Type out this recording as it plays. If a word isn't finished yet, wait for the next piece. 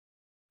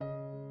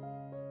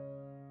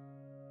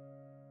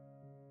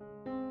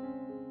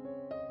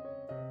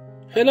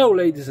Hello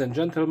ladies and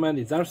gentlemen,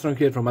 it's Armstrong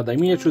here from Adai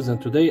Miniatures,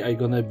 and today I'm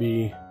gonna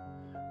be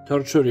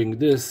torturing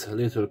this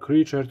little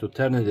creature to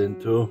turn it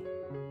into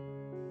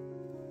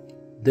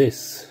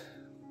this.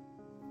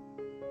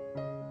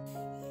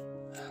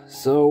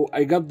 So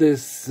I got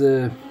this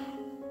I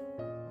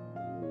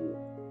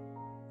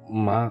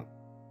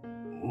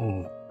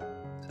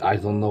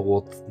don't know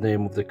what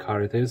name of the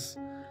car it is,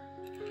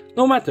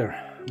 no matter,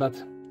 but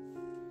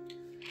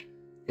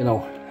you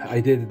know, I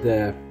did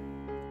the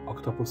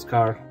octopus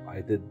car, I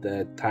did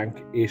the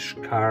tank-ish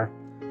car.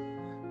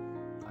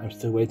 I'm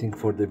still waiting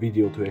for the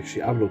video to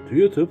actually upload to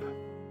YouTube,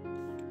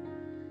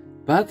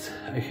 but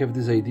I have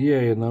this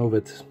idea, you know,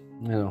 that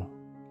a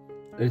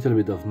little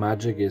bit of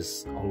magic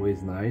is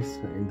always nice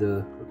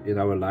in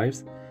our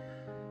lives.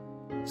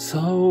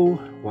 So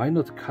why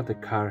not cut a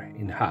car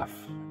in half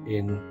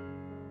in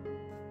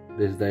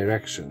this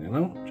direction, you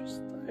know,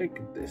 just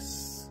like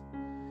this,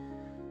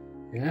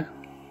 yeah.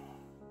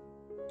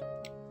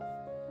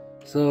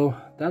 So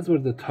that's where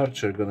the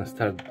torture gonna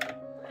start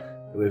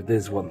with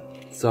this one.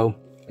 So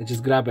I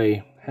just grab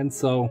a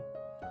handsaw,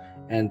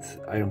 and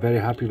I'm very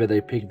happy that I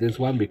picked this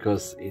one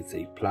because it's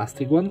a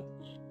plastic one.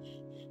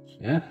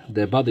 Yeah,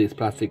 the body is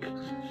plastic.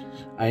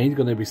 I ain't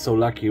gonna be so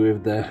lucky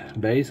with the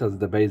base, as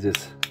the base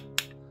is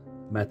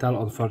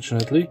metal,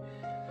 unfortunately.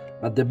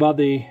 But the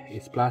body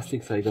is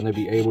plastic, so I'm gonna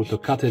be able to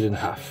cut it in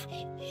half.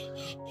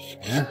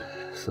 Yeah,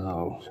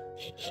 so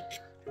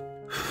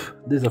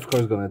this of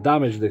course gonna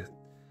damage the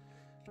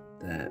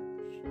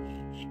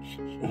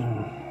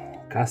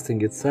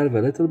casting itself a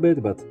little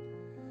bit, but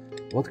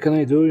what can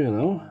I do, you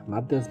know?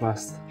 Madness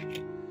must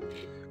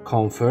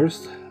come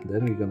first,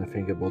 then we're gonna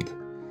think about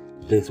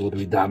this would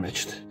be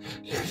damaged.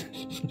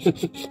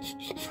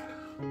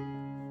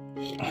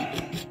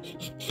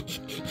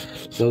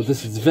 So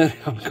this is very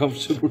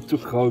uncomfortable to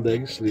hold,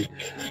 actually.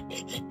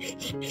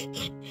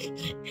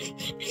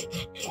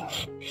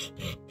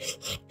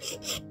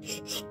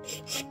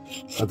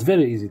 But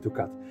very easy to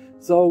cut.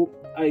 So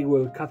I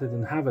will cut it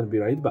in half and be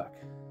right back.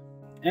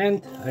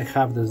 And I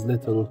have this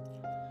little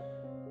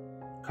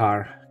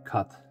car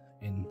cut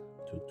into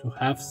two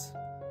halves.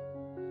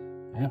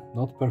 Yeah,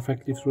 not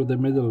perfectly through the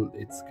middle,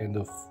 it's kind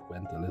of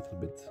went a little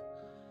bit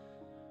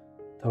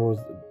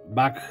towards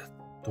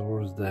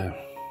the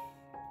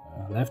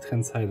left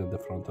hand side, and the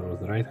front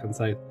towards the right hand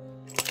side.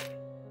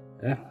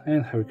 Yeah,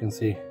 and how you can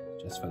see,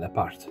 just fell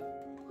apart.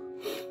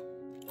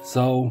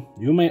 So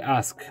you may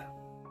ask,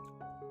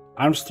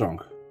 Armstrong,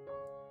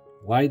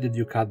 why did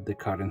you cut the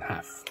car in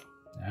half?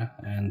 Yeah,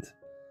 and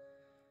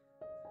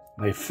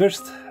my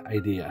first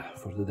idea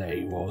for the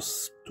day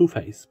was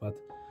two-face, but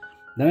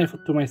then I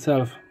thought to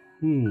myself,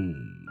 you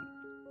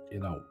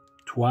know,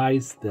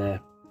 twice the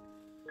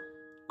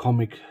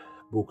comic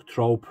book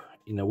trope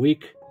in a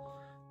week,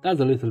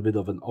 that's a little bit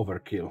of an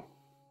overkill.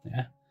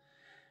 Yeah,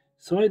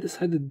 so I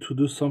decided to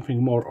do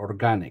something more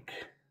organic.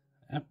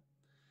 Yeah?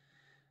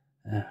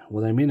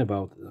 What I mean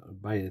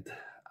by it,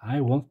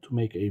 I want to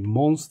make a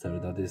monster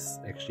that is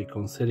actually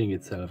considering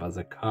itself as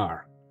a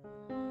car.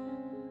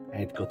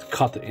 And it got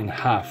cut in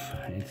half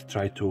and it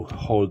tried to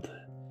hold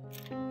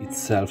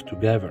itself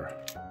together.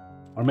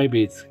 Or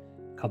maybe it's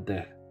cut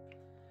the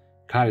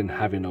car in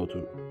half, you know,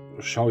 to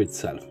show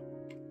itself.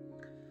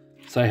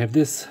 So I have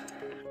this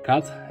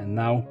cut, and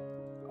now,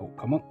 oh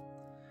come on,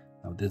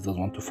 now this doesn't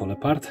want to fall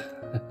apart.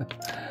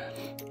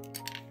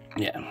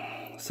 Yeah,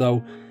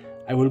 so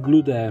I will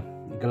glue the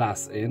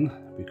glass in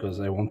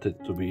because I want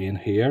it to be in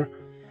here,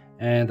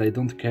 and I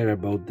don't care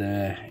about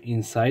the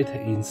inside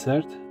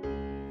insert,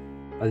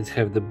 but it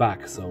have the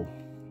back, so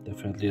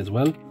definitely as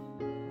well.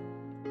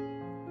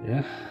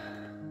 Yeah,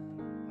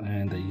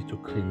 and I need to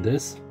clean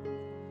this.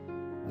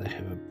 I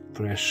have a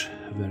fresh,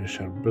 very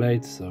sharp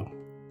blade, so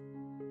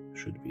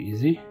should be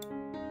easy.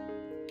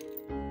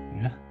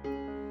 Yeah,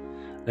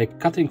 like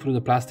cutting through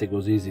the plastic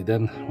was easy,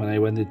 then when I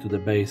went into the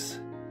base,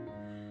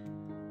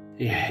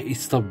 yeah, it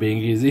stopped being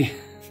easy.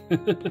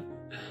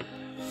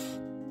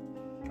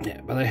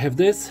 Yeah, but I have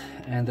this,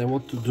 and I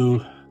want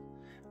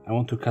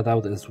to cut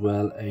out as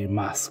well a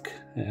mask.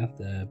 Yeah,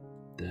 the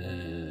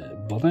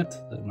bonnet,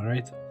 am I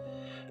right?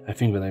 I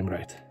think that I'm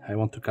right. I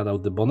want to cut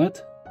out the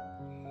bonnet,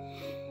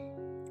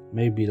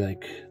 maybe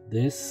like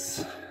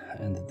this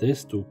and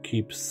this, to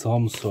keep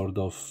some sort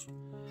of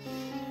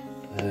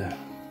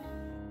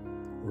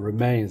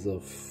remains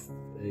of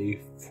a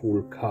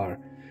full car,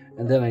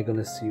 and then I'm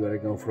gonna see where I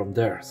go from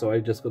there. So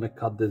I'm just gonna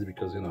cut this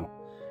because, you know,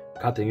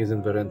 cutting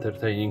isn't very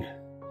entertaining.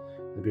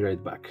 I'll be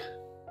right back.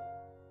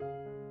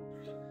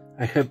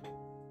 I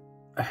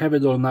have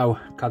it all now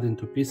cut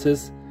into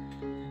pieces.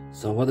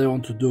 So what I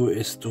want to do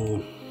is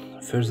to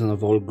first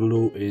of all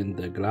glue in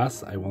the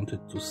glass. I want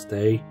it to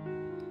stay,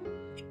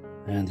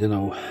 and you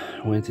know,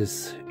 when it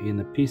is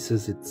in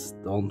pieces, it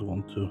don't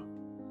want to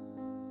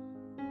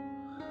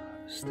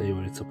stay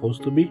where it's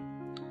supposed to be.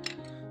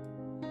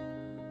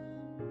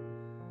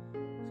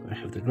 So I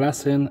have the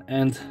glass in,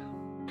 and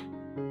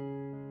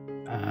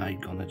I'm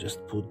gonna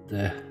just put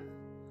the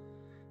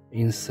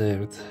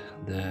insert,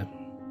 the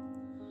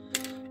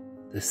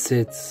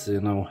seats, you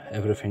know,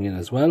 everything in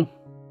as well.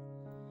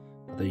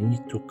 but I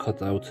need to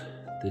cut out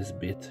this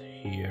bit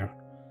here,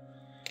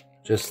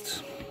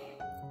 just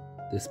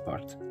this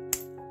part.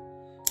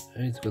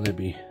 It's gonna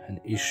be an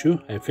issue,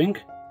 I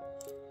think.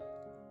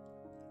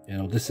 You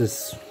know, this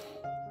is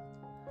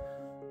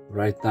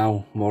right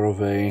now more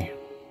of a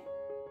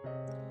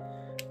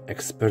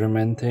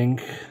experimenting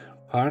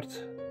part,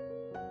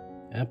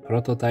 yeah,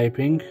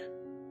 prototyping.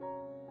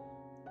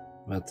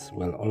 But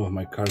well, all of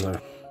my cars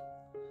are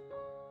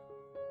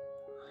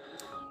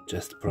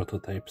just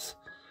prototypes.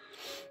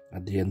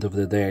 At the end of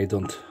the day, I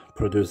don't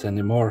produce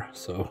anymore,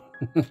 so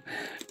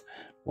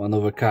one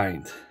of a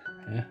kind.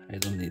 Yeah, I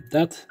don't need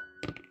that.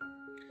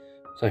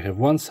 So I have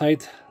one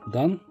side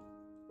done.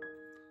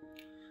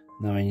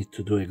 Now I need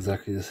to do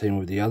exactly the same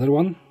with the other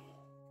one.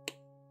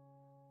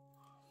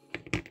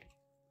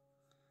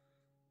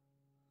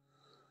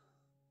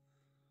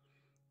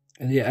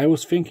 And yeah, I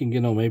was thinking, you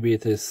know, maybe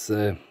it is,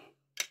 you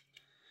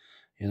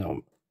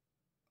know,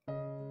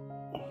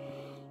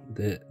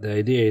 the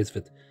idea is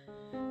that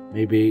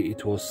maybe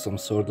it was some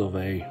sort of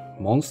a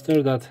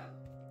monster that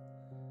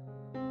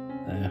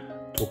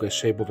took a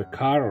shape of a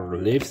car or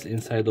lives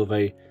inside of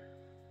a,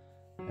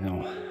 you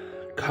know,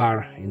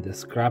 car in the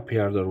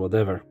scrapyard or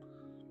whatever.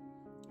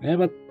 Yeah,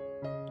 but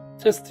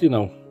just, you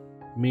know,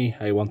 me,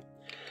 I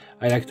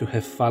like to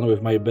have fun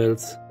with my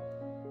builds,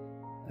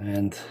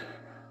 and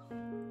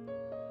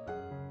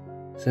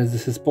since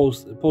this is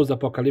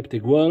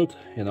post-apocalyptic world,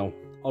 you know,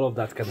 all of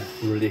that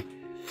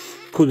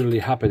could really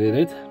happen in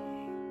it.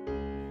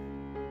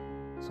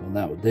 So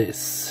now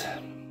this,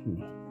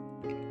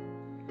 I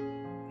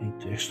need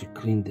to actually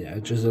clean the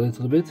edges a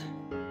little bit.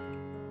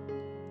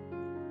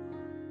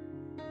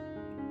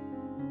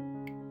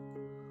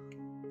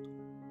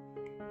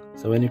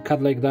 So when you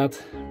cut like that,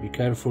 be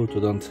careful to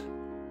don't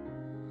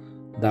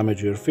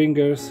damage your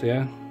fingers,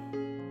 yeah.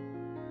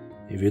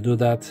 If you do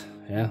that,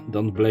 yeah,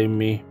 don't blame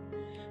me.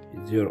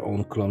 It's your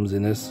own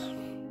clumsiness.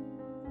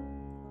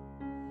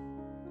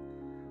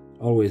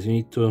 Always you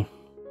need to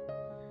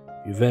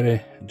be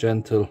very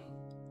gentle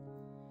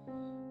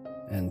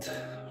and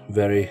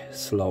very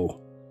slow.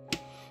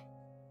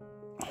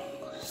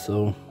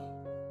 So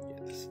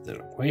yeah, this is the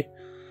right way.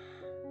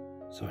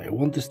 So I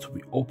want this to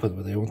be open,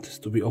 but I want this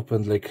to be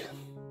opened like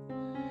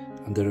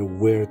under a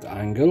weird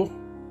angle.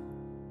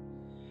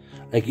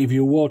 Like if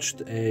you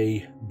watched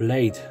a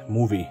Blade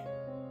movie,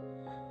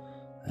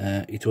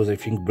 it was, I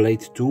think,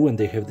 Blade 2, and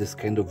they have this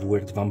kind of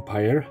weird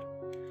vampire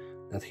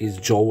that his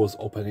jaw was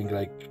opening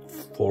like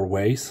 4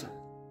 ways.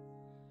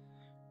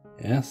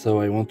 Yeah, so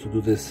I want to do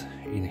this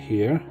in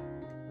here.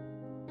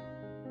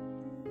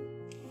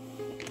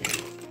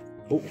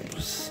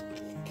 Oops.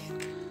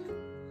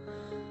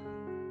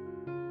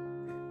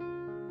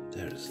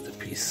 There's the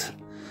piece.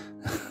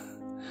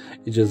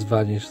 It just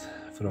vanished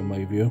from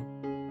my view.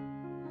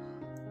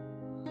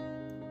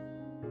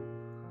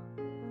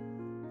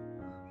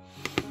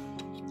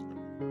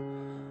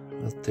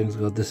 But thanks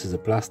God this is a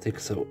plastic,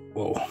 so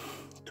whoa,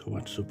 too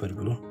much super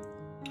glue.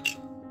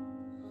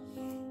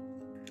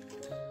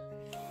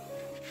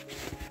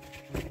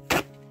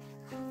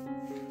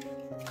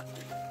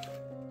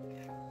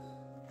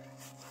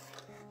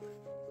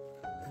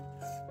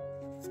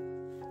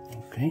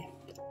 Okay,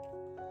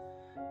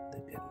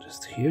 again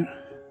just here.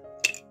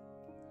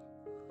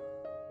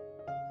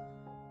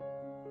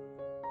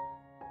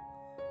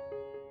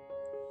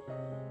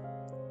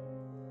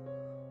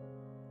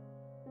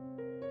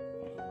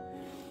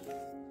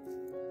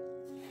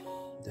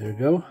 There we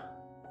go.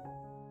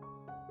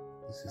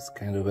 This is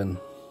kind of an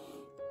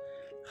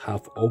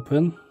half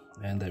open,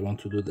 and I want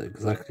to do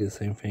exactly the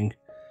same thing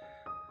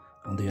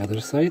on the other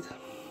side.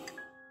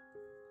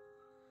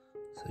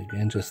 So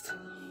again, just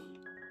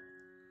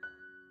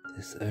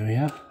this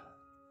area,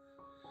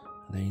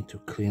 and I need to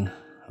clean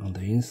on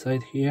the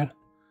inside here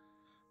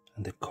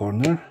and the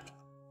corner.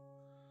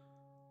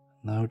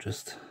 Now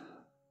just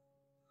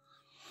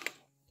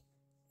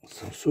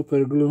some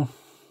super glue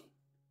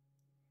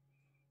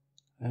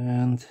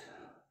and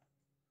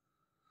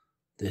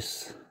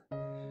this.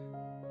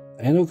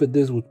 I know that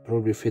this would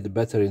probably fit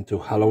better into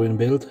Halloween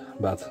build,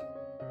 but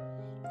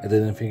I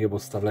didn't think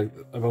about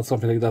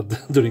something like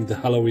that during the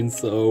Halloween,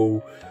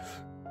 so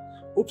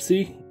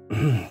oopsie.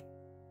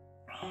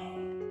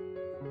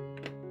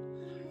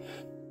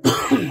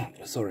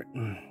 Sorry.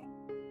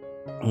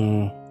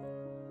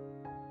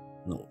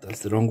 No, that's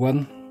the wrong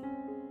one,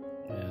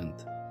 and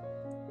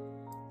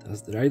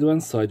that's the right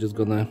one, so I'm just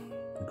gonna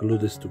glue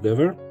this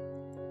together.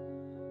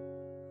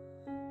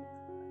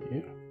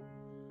 Here.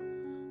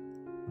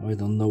 I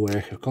don't know where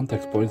I have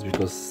contact points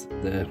because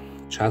the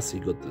chassis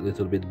got a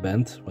little bit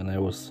bent when I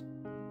was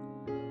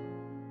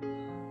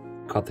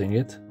cutting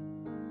it.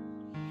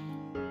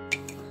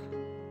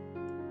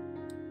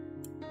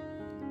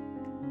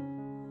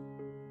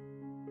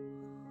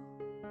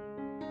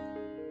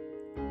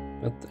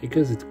 But I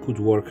guess it could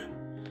work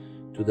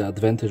to the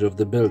advantage of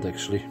the build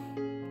actually.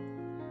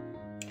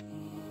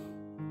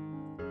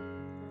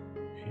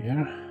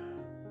 Here,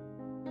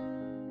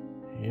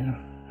 here,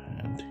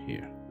 and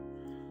here.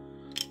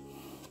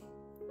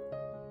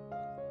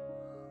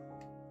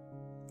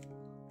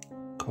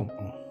 Come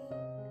on.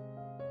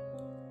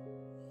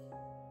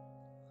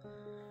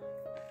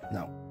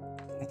 Now,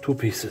 2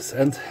 pieces,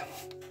 and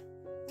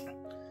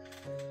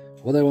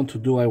what I want to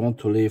do, I want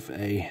to leave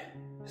a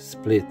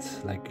split,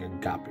 like a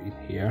gap in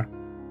here,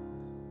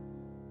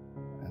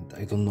 and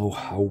I don't know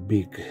how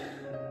big,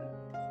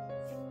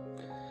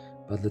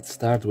 but let's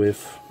start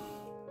with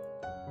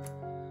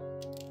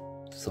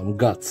some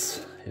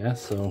guts. Yeah,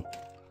 so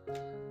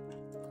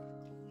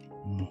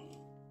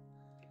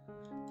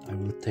I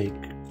will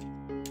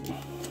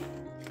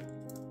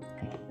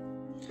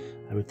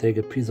take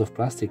a piece of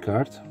plastic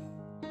card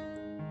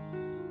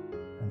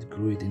and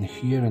glue it in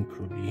here, and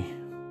probably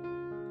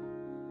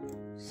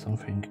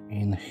something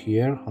in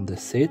here on the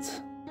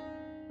seats,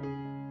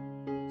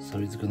 so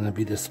it's gonna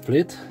be the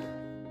split.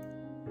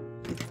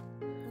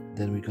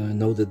 Then we're gonna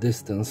know the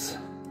distance.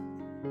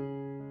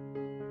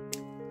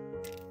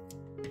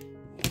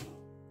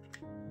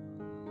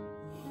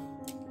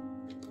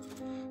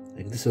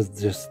 Like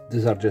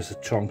these are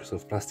just chunks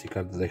of plastic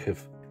card that I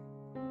have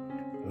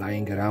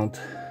lying around,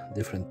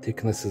 different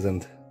thicknesses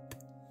and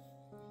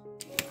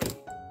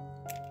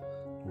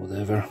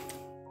whatever.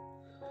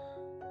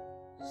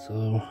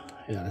 So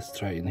yeah, let's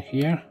try in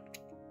here.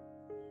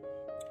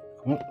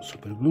 Come on,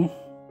 super glue.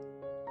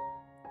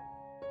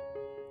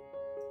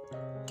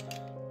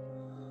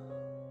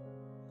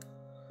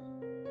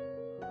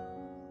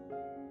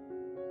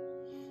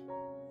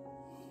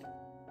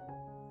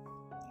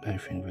 I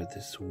think that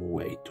is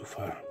way too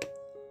far.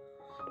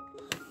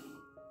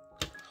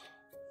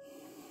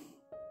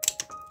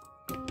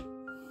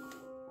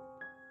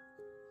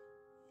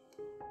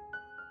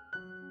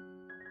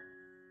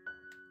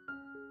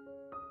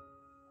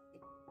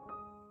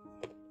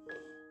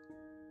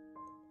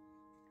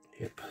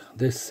 Yep,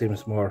 this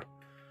seems more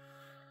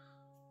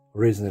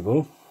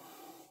reasonable,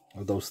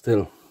 although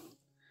still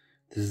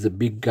this is a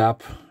big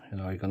gap. You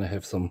know, I'm gonna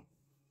have some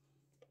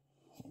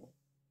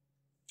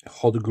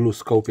hot glue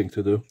scoping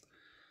to do,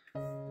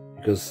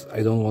 because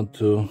I don't want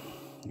to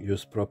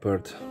use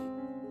proper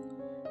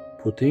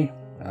putty,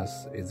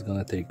 as it's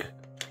gonna take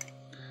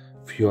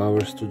a few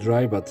hours to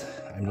dry, but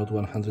I'm not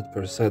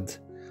 100%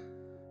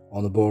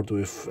 on board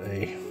with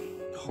a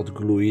hot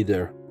glue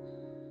either,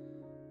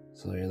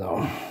 so you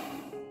know.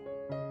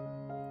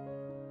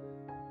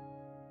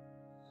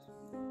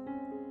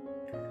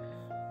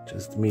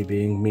 Just me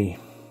being me.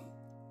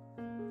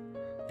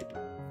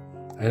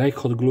 I like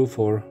hot glue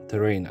for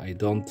terrain. I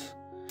don't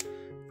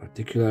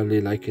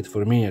particularly like it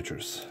for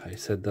miniatures. I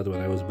said that when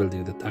I was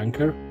building the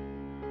tanker,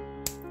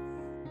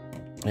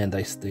 and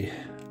I still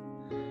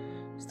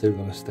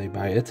gonna stay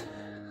by it.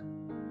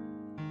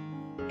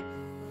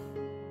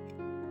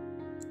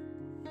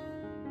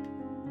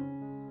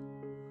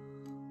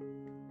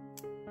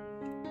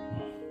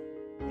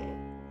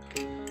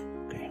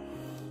 Okay,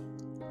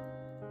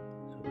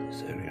 so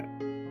this area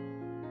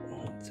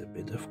needs a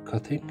bit of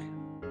cutting.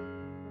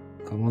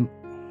 Come on.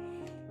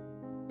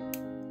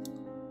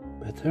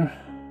 Better.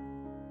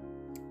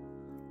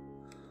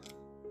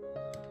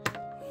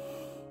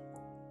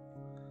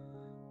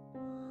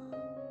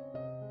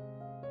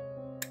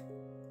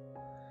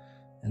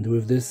 And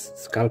with this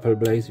scalpel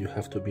blades you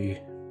have to be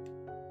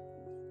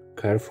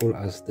careful,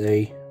 as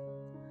they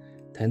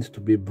tend to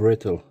be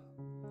brittle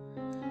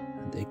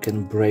and they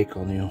can break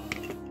on you,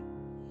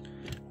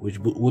 which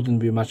wouldn't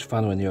be much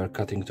fun when you are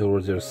cutting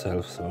towards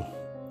yourself, so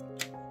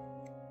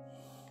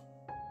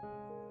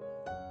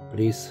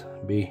please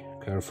be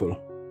careful.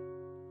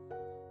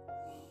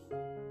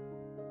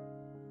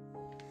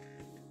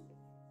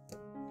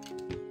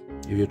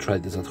 If you try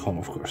this at home,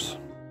 of course.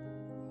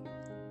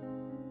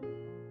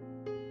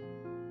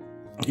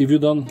 If you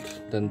don't,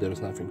 then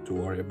there's nothing to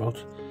worry about.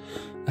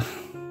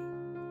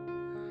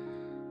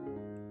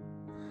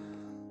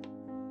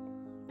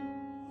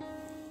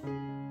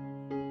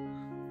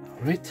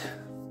 Alright.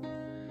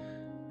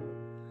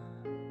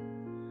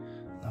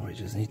 Now I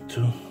just need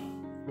to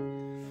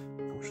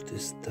push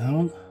this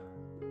down.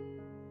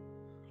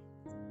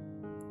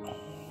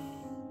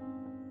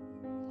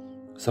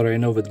 Sorry, I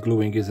know that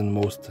gluing isn't the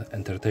most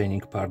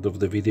entertaining part of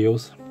the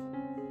videos.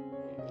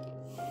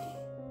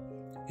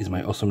 It's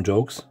my awesome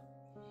jokes.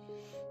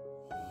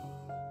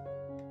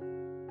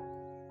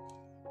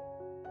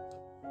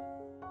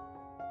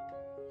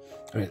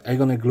 Alright, I'm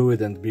gonna glue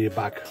it and be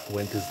back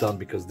when it's done,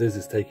 because this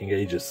is taking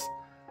ages.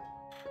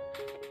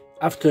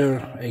 After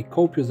a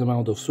copious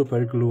amount of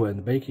super glue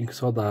and baking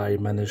soda, I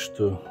managed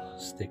to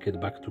stick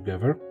it back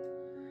together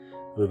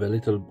with a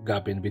little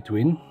gap in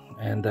between,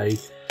 and I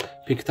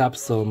picked up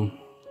some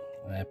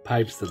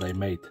pipes that I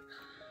made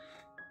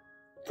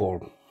for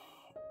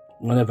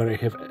whenever I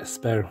have a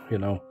spare, you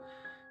know,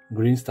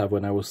 green stuff.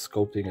 When I was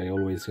sculpting, I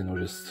always, you know,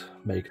 just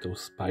make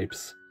those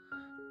pipes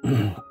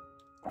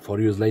for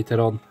use later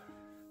on.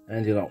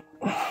 And you know,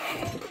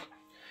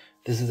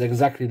 this is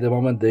exactly the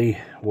moment they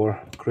were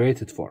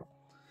created for.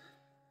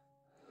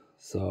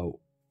 So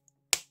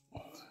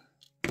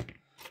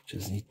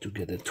just need to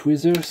get the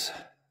tweezers,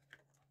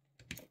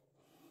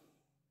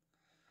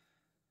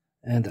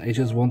 and I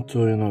just want to,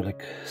 you know,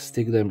 like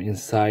stick them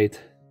inside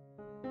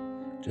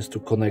just to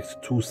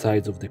connect two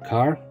sides of the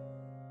car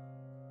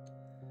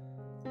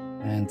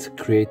and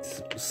create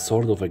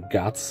sort of a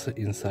guts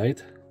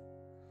inside.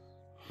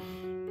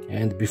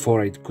 And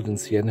before I couldn't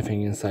see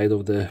anything inside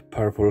of the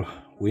purple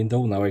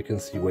window, now I can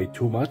see way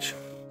too much.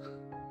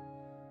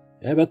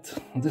 Yeah, but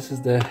this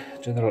is the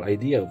general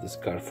idea of this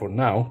car for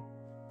now.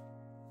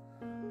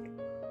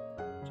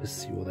 Just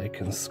see what I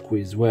can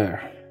squeeze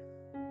where.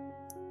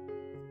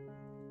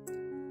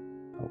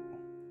 Oh.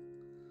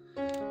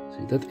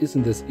 See, that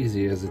isn't as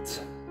easy as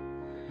it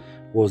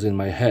was in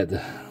my head.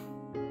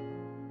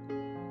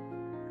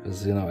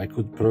 Because, you know, I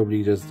could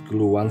probably just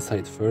glue one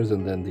side first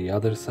and then the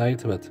other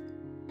side, but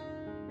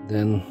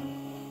then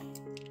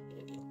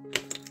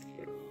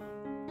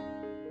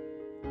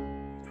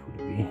it would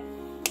be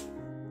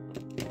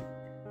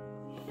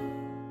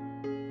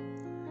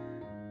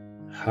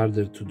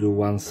harder to do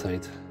one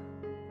side.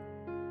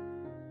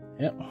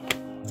 Yeah,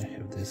 I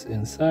have this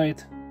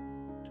inside,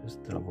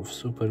 just drop of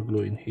super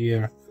glue in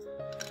here,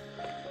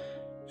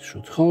 it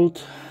should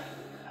hold,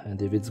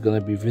 and if it's gonna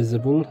be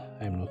visible,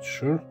 I'm not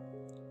sure.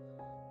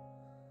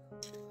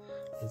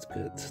 Let's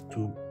get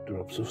 2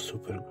 drops of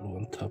super glue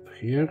on top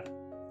here.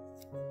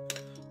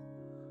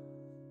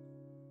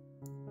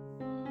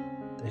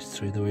 I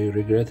straight away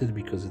regret it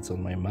because it's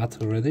on my mat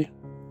already.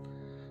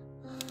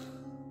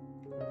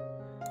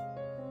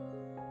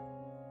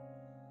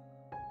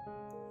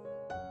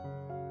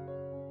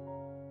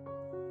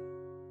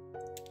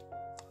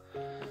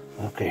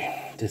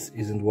 Okay, this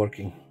isn't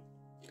working.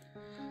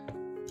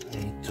 I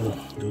need to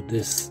do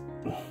this.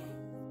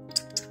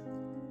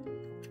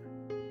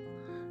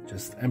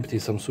 Just empty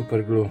some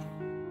super glue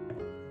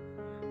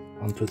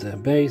onto the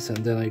base, and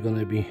then I'm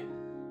gonna be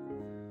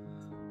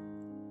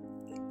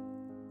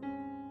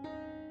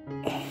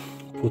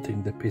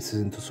putting the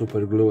pieces into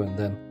super glue and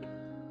then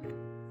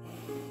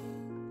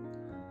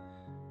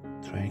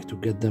trying to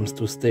get them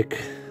to stick.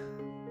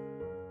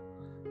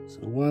 So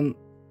one,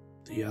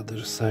 the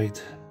other side.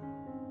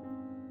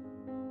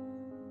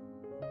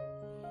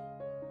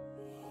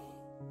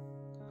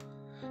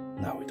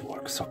 Now it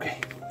works, okay.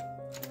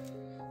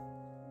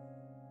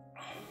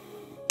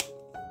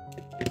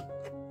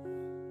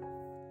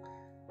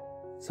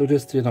 So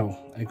just, you know,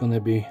 I'm gonna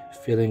be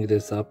filling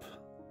this up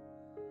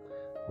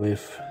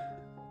with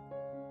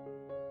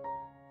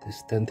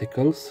these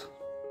tentacles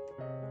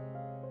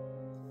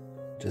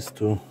just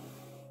to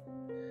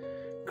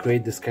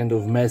create this kind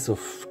of mess of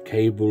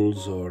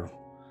cables, or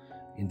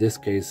in this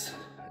case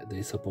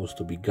they're supposed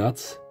to be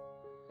guts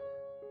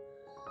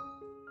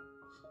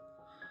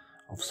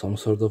of some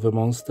sort of a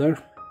monster.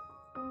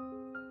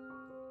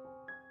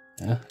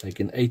 Yeah, like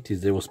in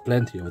 80s there was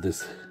plenty of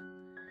this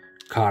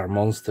car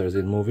monsters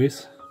in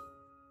movies.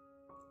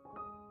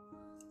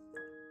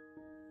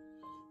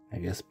 I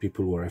guess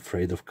people were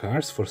afraid of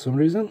cars for some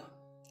reason.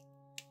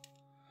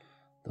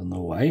 Don't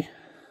know why.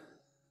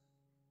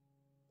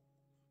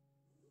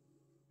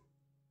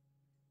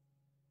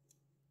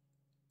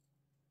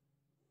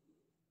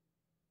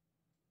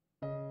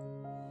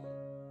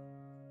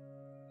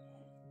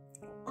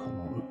 Come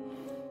on.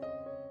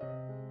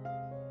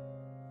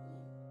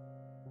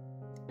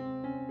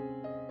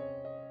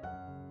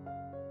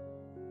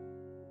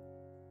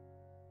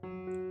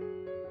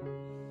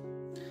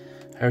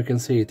 As you can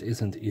see, it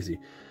isn't easy.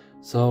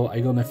 So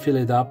I'm gonna fill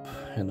it up,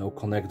 you know,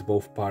 connect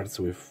both parts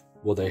with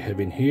what I have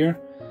in here,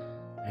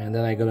 and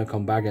then I'm gonna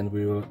come back and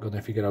we're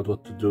gonna figure out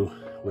what to do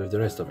with the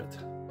rest of it.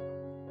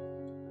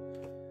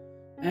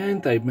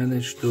 And I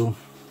managed to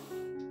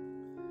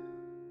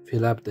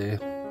fill up the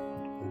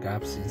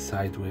gaps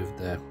inside with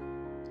the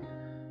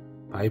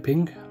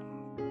piping,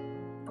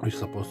 which is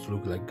supposed to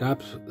look like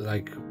gaps,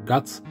 like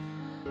guts,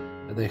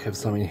 and I have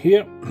some in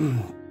here.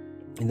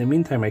 In the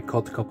meantime, I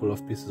cut a couple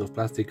of pieces of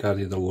plastic card,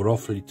 you know,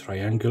 roughly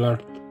triangular,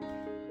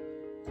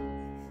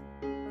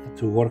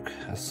 to work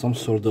as some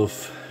sort of,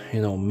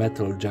 you know,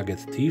 metal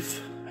jagged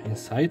teeth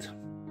inside.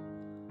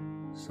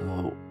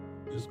 So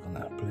just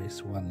gonna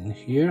place one in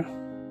here.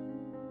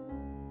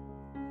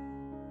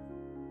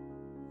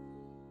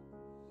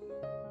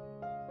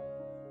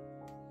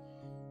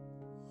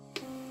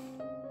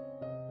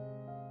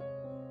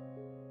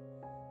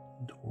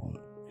 And one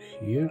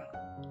here.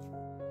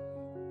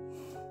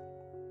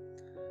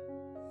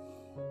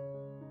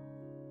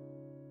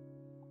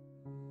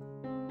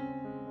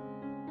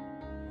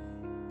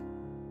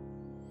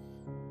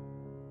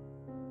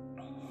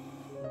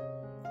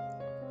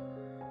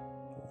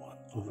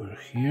 Over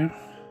here.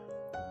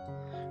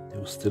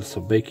 There was still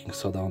some baking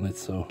soda on it,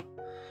 so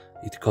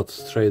it cut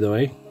straight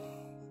away.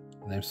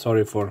 And I'm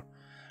sorry for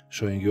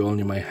showing you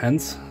only my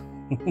hands.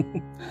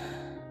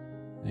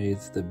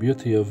 It's the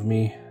beauty of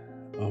me,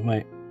 of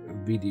my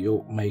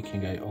video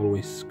making. I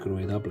always screw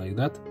it up like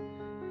that.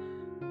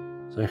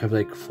 So I have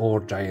like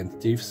 4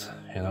 giant teeth,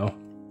 you know.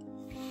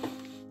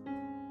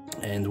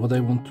 And what I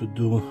want to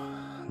do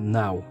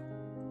now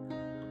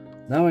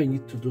I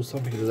need to do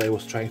something that I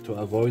was trying to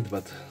avoid,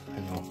 but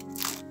you know,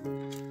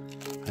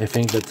 I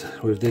think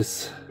that with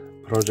this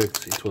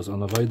project it was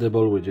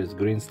unavoidable, which is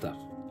green stuff.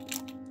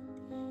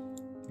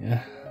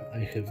 Yeah, I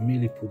have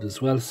milliput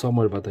as well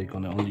somewhere, but I'm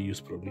gonna only use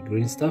probably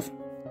green stuff.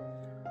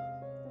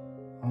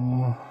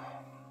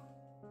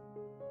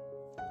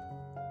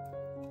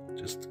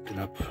 Just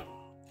grab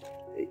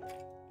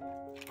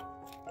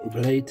a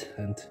blade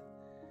and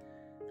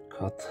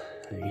cut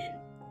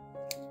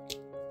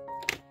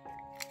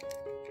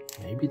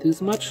maybe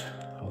this much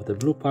of the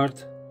blue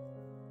part,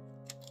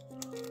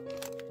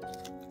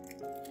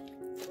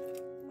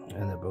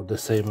 and about the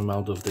same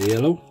amount of the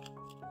yellow.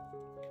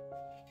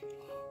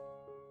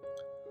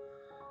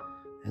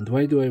 And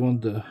why do I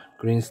want the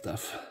green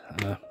stuff?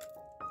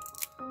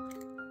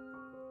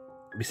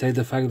 Besides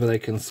the fact that I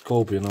can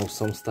scope,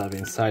 some stuff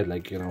inside,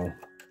 like,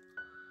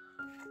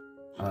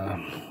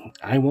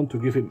 I want to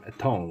give him a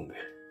tongue.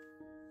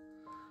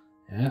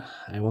 Yeah,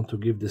 I want to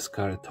give this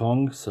car a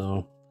tongue,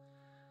 so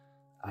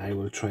I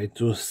will try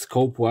to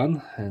scope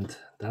one, and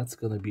that's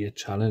gonna be a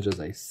challenge as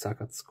I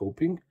suck at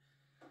scoping.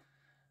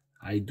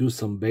 I do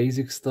some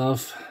basic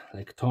stuff,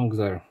 like tongues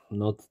are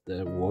not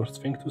the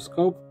worst thing to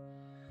scope,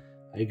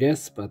 I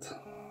guess, but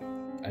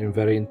I'm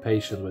very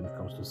impatient when it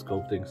comes to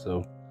sculpting,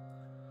 so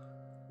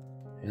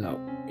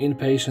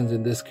impatience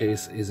in this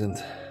case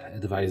isn't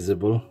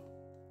advisable.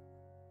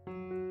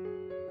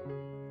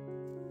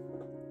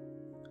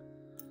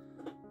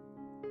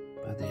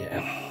 But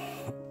yeah.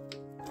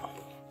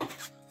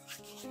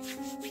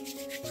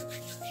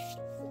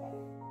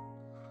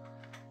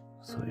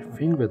 So I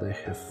think that I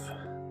have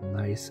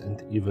nice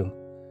and even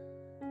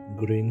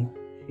green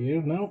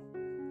here now.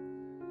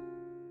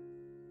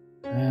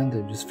 And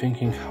I'm just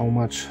thinking how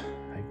much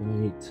I'm gonna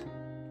need.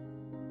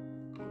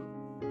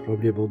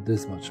 Probably about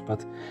this much,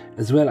 but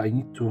as well I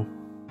need to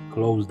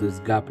close this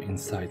gap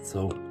inside.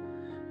 So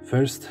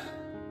first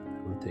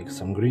I will take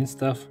some green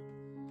stuff,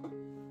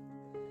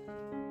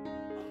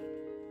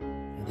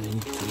 and I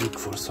need to look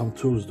for some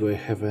tools. Do I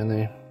have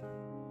any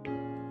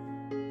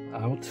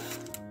out?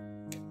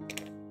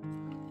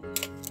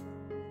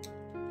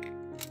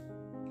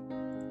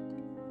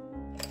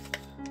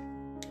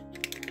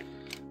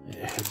 I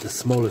have the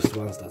smallest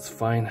ones, that's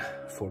fine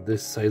for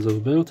this size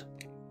of build.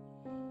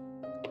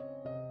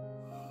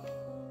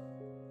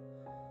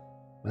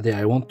 But yeah,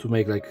 I want to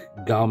make like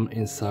gum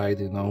inside,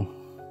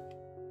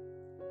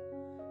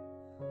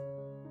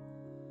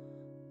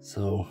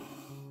 So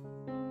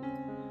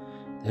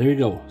there we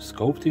go,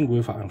 sculpting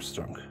with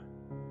Armstrong.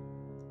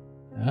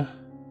 Yeah,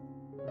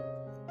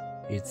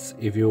 it's,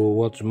 if you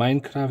watch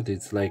Minecraft,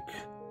 it's like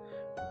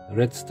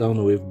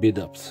redstone with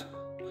beat-ups.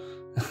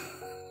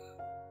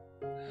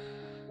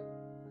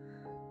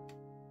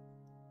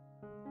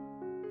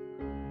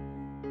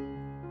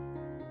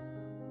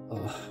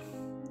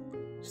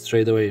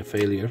 Straight away a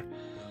failure.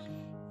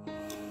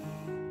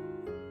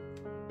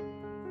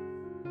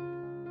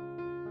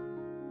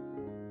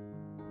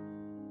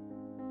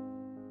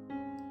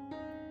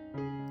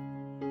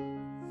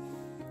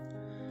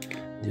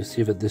 You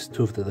see that this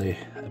tooth that I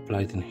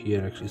applied in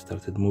here actually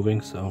started moving,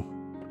 so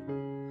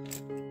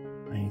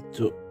I need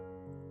to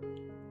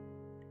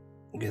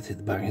get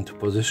it back into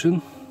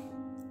position.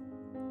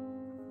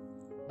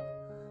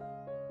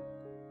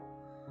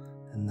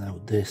 And now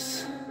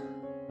this.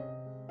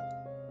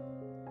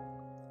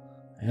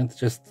 And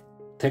just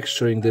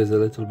texturing this a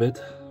little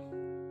bit.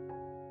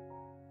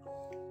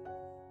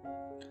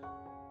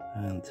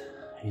 And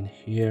in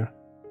here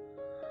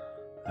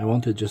I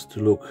want it just to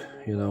look,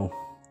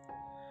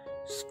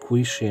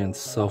 squishy and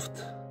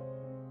soft,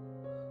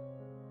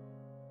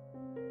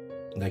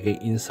 like the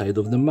inside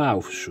of the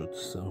mouth should.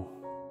 So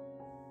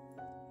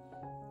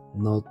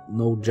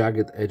no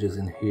jagged edges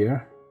in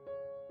here.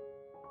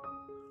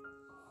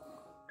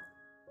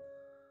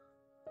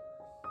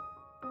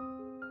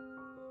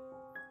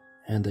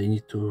 And I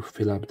need to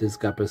fill up this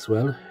gap as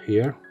well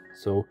here,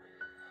 so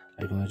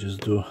I'm gonna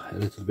just do a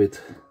little bit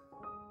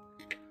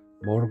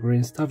more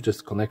green stuff,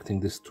 just connecting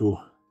these two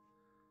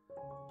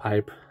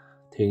pipe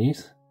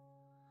thingies.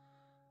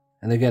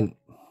 And again,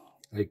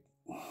 like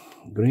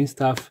green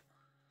stuff,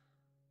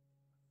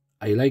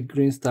 I like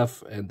green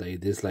stuff and I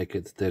dislike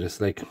it.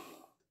 There's like,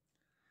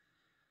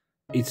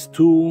 it's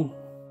too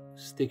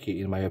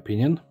sticky in my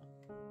opinion.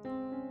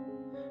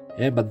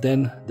 Yeah, but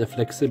then the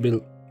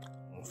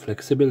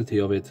flexibility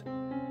of it,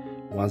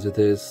 once it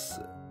is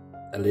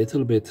a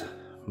little bit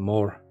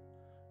more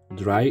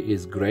dry,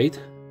 is great.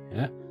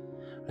 Yeah,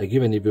 like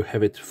even if you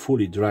have it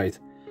fully dried,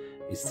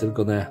 it's still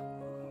gonna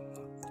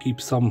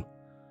keep some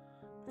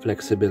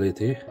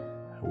flexibility,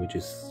 which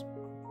is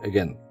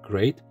again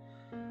great.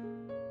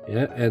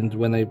 Yeah, and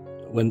when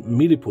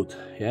milliput,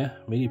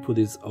 milliput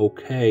is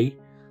okay,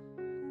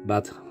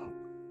 but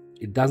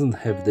it doesn't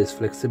have this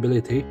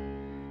flexibility,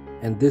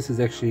 and this is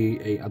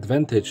actually an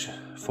advantage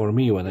for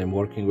me when I'm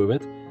working with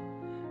it.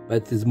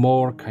 But it is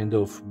more kind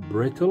of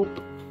brittle.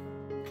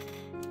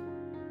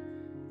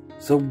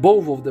 So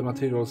both of the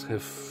materials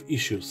have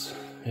issues,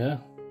 yeah.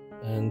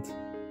 And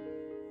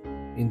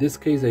in this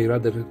case, I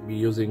rather be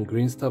using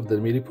green stuff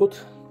than milliput.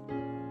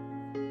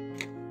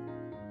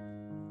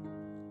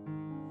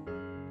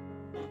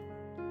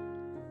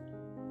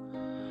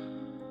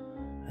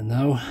 And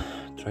now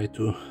try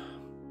to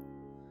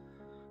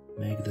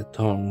make the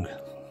tongue.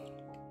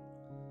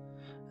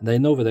 And I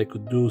know that I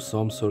could do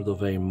some sort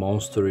of a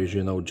monsterish,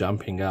 you know,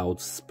 jumping out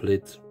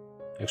split.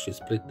 Actually,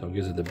 split tongue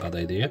isn't a bad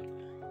idea.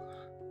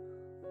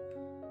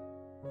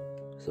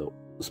 So,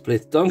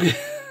 split tongue.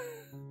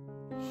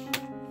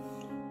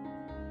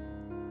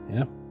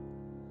 Yeah.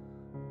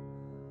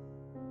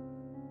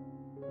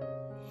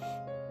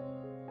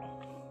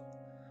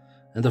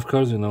 And of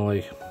course, you know,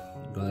 I'm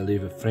gonna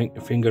leave a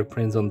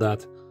fingerprints on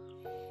that,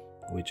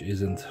 which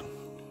isn't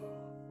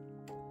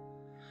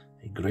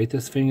the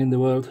greatest thing in the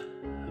world,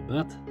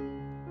 but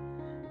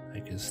I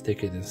can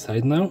stick it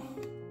inside now.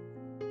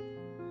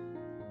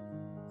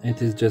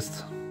 It is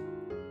just,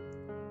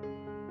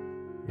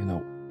 you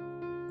know,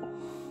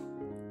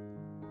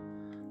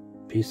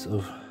 piece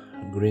of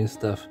green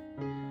stuff.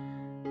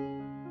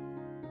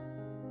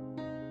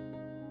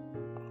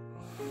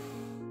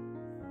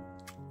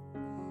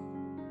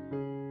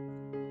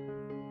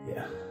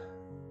 Yeah.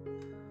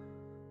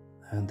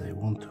 And I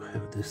want to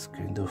have this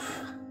kind of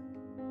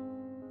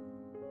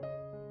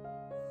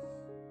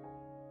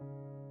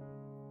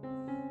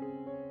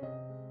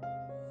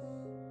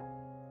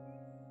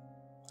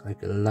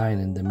like a line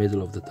in the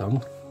middle of the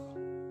tongue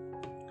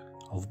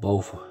of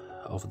both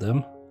of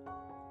them.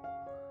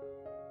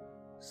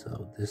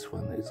 So this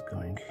one is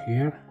going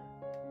here.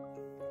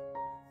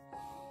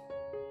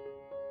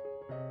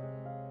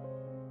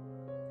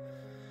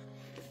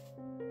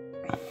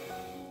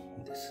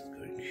 This is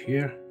going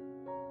here.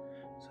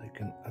 So I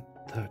can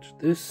attach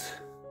this.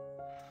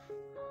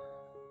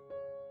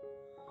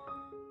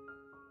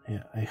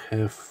 Yeah, I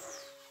have.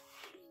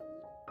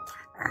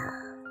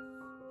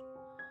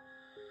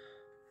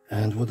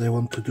 And what I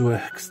want to do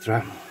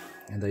extra,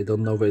 and I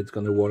don't know if it's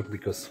gonna work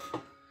because,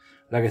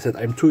 like I said,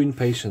 I'm too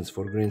impatient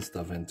for green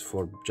stuff and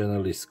for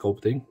generally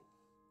sculpting.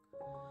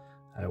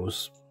 I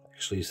was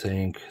actually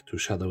saying to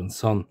Shadow and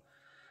Sun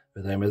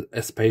that I'm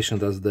as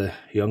patient as the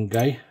young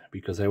guy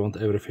because I want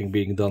everything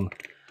being done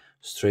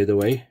straight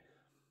away.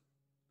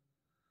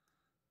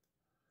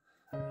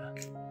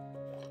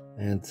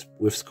 And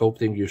with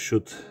sculpting,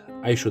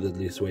 I should at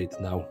least wait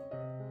now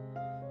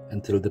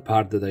until the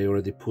part that I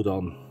already put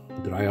on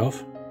dry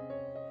off,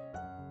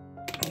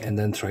 and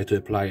then try to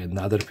apply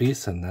another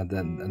piece and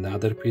then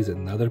another piece and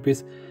another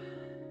piece.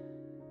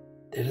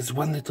 There is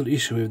one little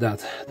issue with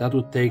that. That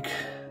would take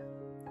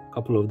a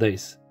couple of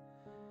days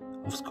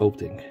of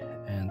sculpting,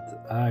 and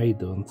I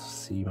don't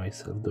see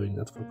myself doing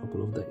that for a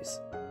couple of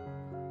days.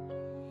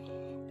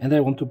 And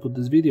I want to put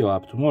this video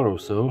up tomorrow,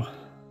 so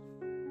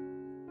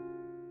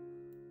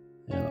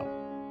you know,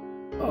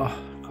 oh,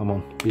 come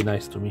on, be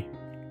nice to me.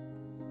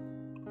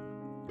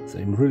 So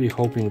I'm really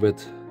hoping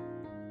that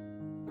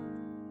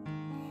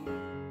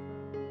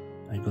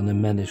I'm gonna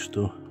manage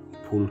to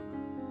pull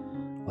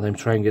what I'm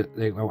trying to,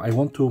 like, I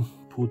want to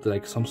put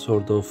like some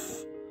sort of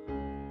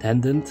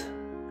tendon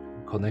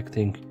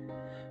connecting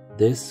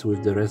this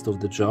with the rest of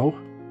the jaw,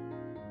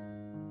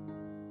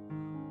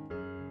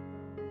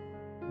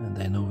 and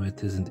I know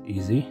it isn't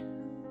easy.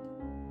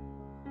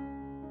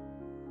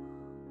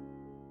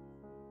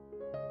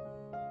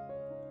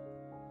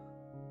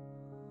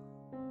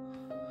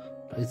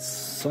 But it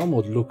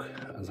somewhat look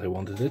as I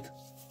wanted it.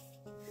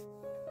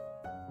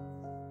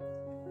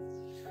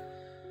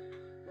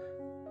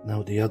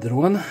 Now the other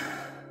one.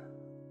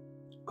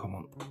 Come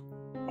on.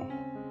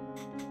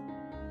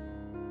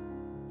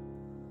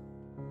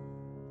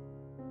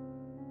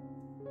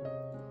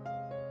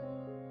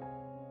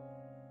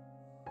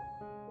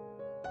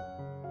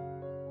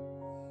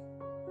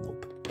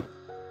 Nope.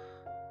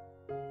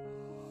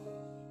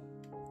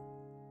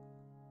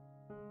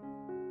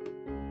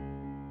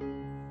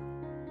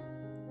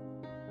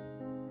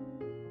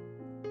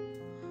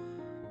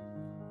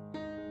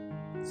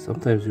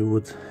 Sometimes you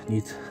would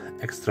need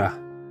extra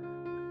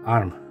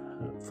arm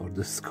for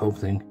this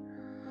sculpting.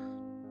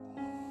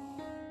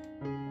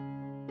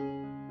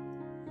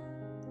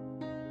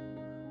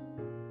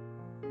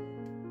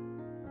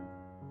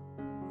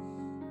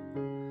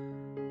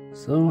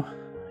 So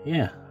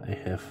yeah, I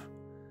have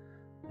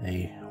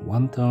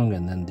one tongue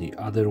and then the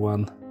other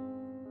one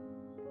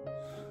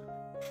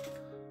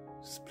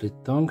split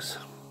tongues.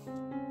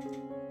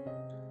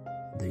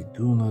 They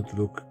do not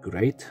look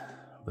great,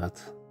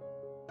 but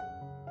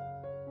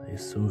I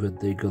assume that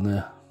they're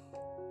gonna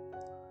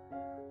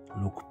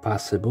look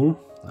passable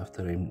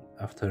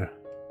after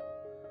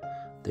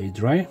they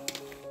dry.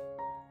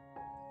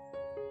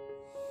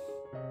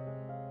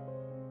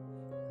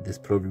 This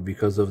probably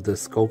because of the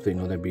sculpting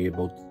gonna be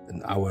about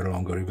an hour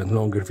long or even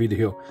longer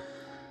video.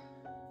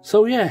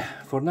 So yeah,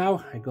 for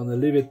now I'm gonna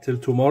leave it till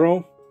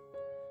tomorrow,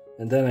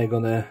 and then I'm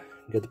gonna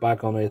get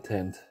back on it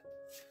and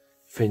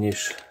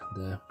finish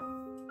the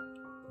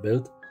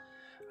build.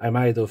 I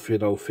might have, you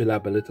know, fill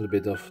up a little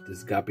bit of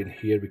this gap in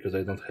here because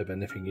I don't have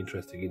anything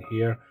interesting in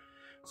here.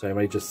 So I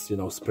might just, you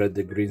know, spread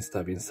the green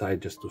stuff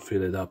inside just to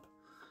fill it up.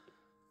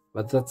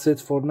 But that's it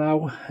for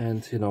now,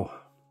 and you know,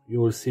 you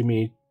will see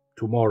me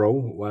tomorrow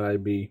while I'll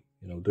be,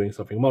 you know, doing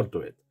something more to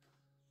it.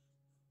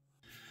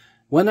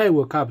 When I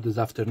woke up this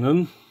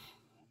afternoon,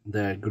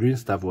 the green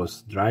stuff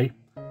was dry.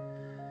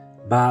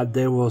 but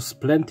there was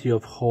plenty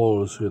of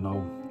holes, you know,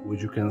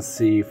 which you can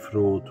see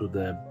through to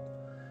the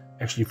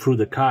through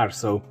the car.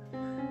 So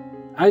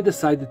I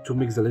decided to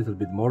mix a little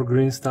bit more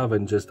green stuff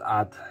and just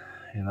add,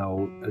 you know,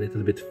 a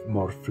little bit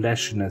more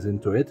fleshiness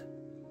into it.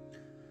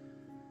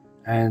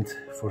 And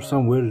for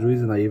some weird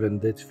reason I even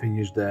did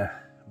finish the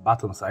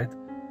bottom side.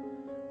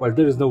 Well,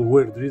 there is no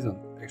weird reason,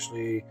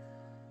 actually.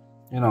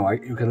 You know,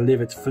 you can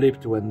leave it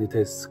flipped when it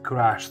is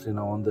crashed, you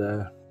know, on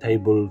the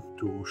table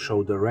to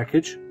show the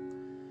wreckage.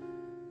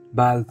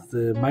 But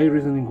my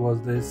reasoning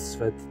was this,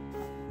 that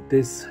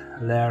this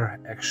layer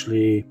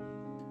actually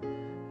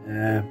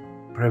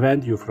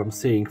prevent you from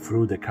seeing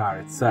through the car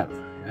itself.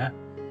 Yeah,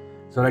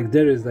 so like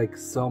there is like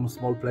some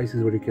small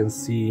places where you can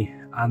see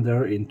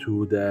under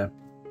into the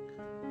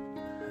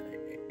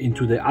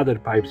other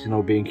pipes, you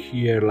know, being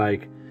here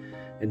like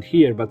and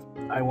here, but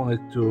I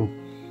wanted to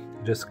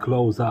just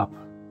close up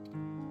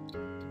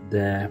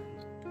the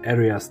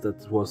areas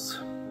that was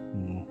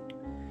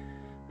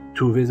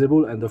too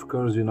visible. And of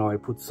course, you know, I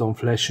put some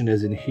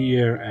fleshiness in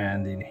here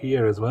and in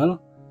here as well.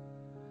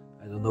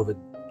 I don't know if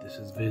this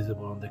is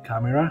visible on the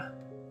camera.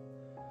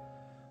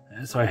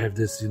 And so I have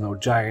this, you know,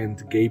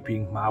 giant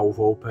gaping mouth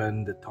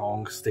open, the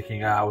tongue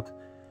sticking out,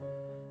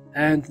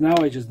 and now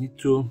I just need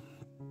to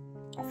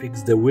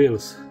fix the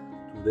wheels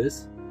to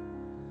this.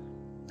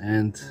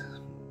 And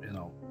you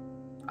know,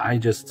 I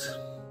just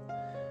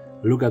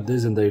look at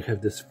this and I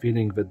have this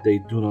feeling that they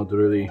do not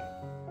really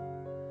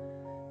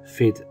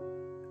fit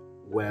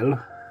well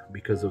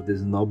because of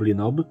this knobbly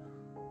knob.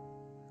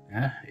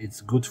 Yeah,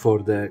 it's good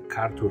for the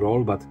car to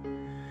roll, but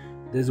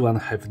this one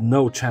have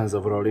no chance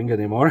of rolling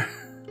anymore.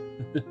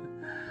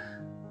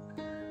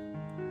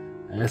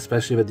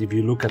 Especially that if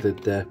you look at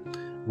it, the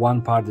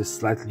one part is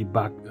slightly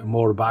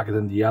more back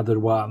than the other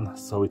one,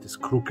 so it is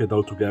crooked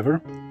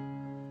altogether.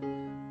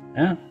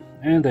 Yeah,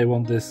 and I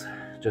want this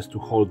just to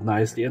hold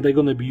nicely, and I'm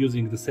gonna be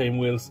using the same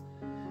wheels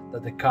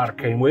that the car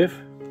came with,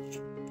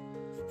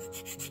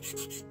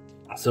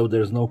 so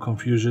there's no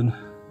confusion.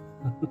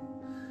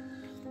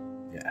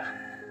 Yeah,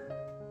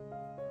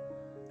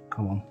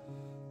 come on,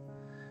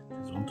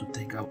 just want to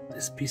take out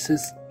these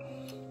pieces.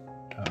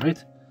 All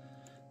right,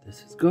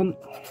 this is gone.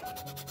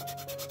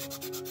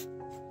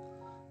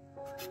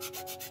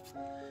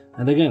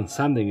 And again,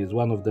 sanding is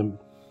one of the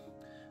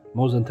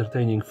most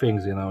entertaining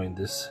things, you know, in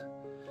these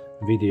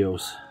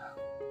videos.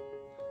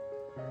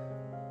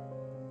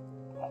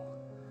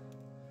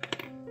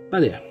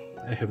 But yeah,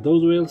 I have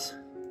those wheels.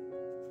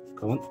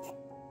 Come on.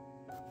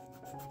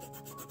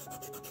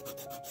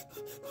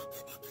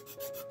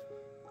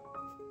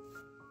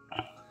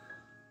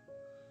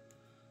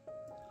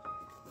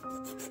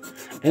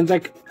 And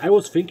like, I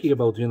was thinking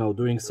about, you know,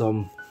 doing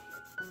some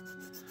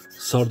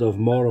sort of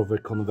more of a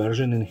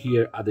conversion in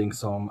here, adding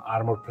some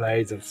armor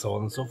plates and so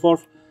on and so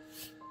forth.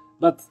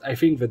 But I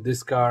think that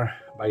this car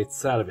by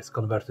itself is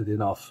converted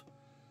enough.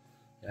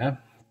 Yeah.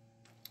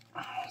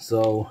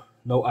 So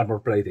no armor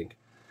plating.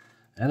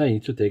 And I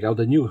need to take out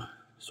the new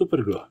super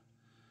glue,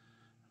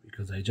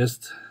 because I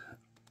just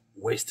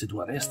wasted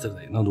one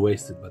yesterday. Not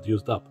wasted, but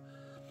used up.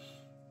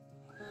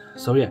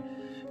 So yeah,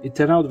 it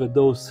turned out that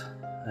those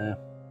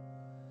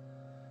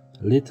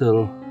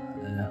little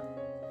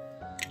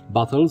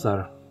bottles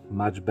are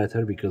much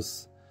better,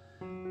 because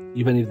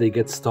even if they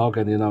get stuck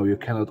and, you know, you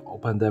cannot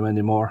open them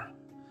anymore,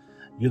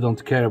 you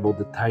don't care about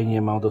the tiny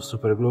amount of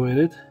super glue in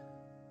it.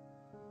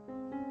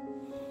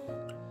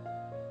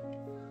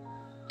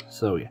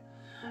 So yeah,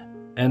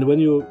 and when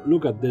you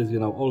look at this, you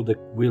know, all the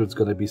wheels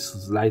gonna be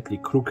slightly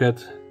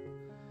crooked,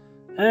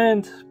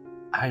 and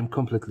I'm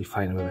completely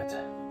fine with it.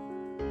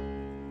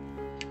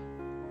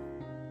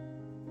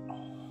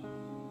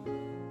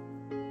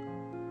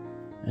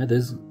 It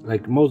is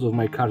like most of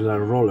my cars are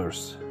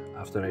rollers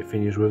after I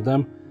finish with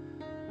them,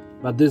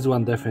 but this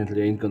one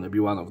definitely ain't gonna be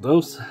one of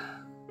those.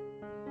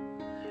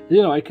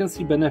 You know, I can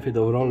see benefit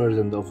of rollers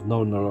and of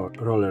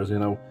non-rollers, you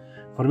know.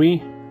 For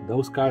me,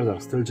 those cars are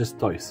still just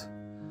toys.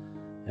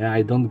 Yeah,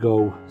 I don't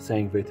go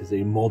saying that it is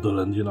a model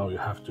and, you know, you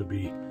have to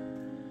be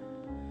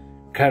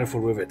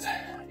careful with it.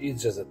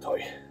 It's just a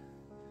toy.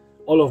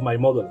 All of my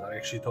models are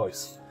actually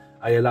toys.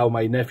 I allow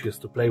my nephews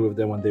to play with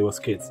them when they was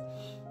kids.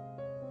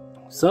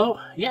 So,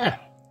 yeah.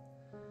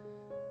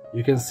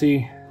 You can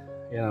see,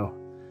 you know,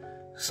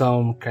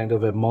 some kind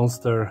of a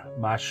Monster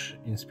Mash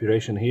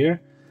inspiration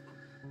here.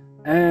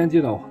 And,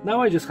 you know,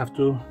 now I just have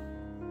to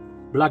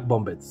black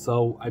bomb it.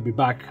 So I'll be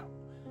back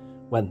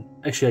when,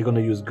 actually I'm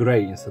gonna use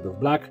gray instead of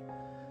black,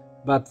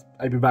 but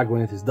I'll be back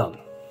when it is done.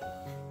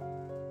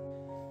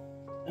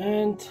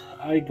 And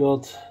I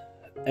got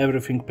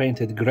everything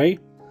painted gray,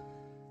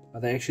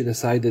 but I actually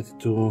decided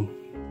to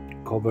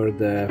cover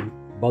the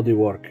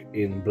bodywork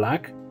in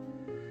black,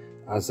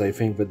 as I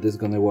think that this is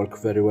gonna work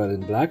very well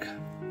in black.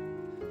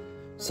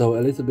 So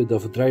a little bit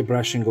of dry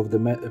brushing of the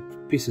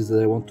pieces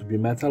that I want to be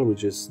metal,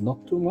 which is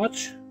not too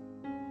much.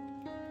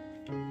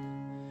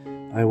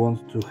 I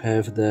want to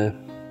have the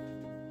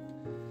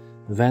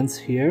vents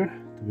here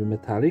to be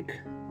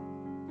metallic.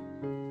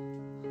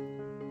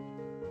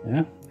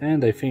 Yeah,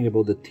 and I think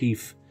about the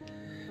teeth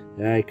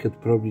Yeah, I could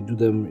probably do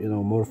them, you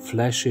know, more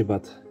flashy,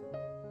 but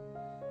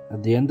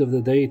at the end of the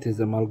day, it is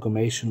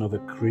amalgamation of a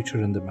creature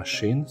and a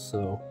machine,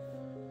 so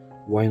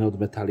why not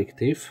metallic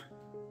teeth?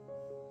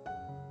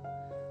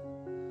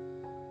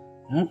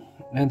 Yeah.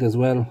 And as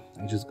well,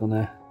 I'm just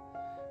gonna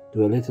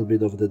do a little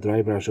bit of the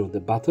dry brush of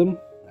the bottom,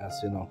 as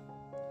you know,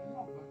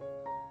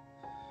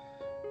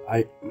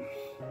 I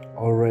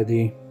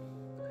already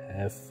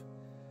have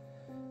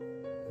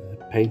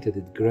painted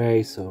it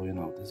gray, so you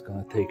know, it's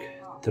gonna take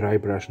dry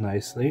brush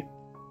nicely.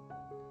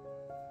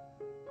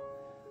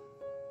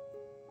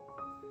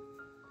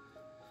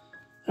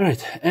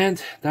 Alright,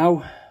 and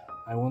now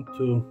I want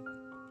to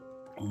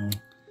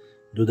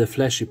do the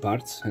fleshy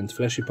parts, and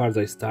fleshy parts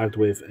I start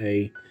with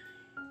a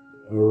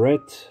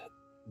red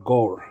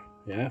gore,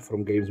 yeah,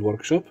 from Games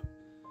Workshop.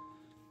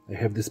 I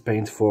have this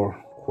paint for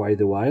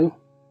quite a while.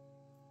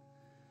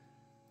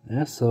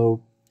 Yeah,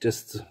 so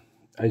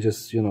I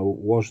just you know,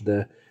 wash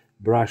the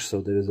brush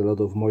so there is a lot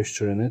of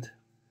moisture in it,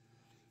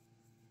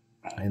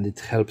 and it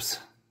helps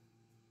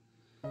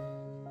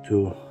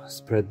to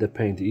spread the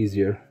paint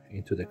easier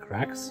into the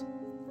cracks.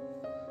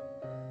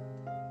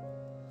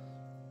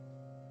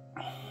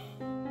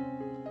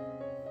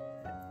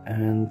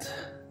 And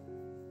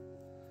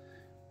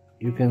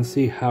you can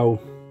see how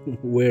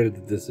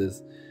weird this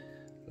is,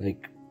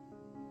 like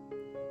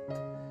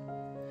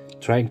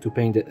trying to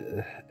paint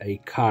a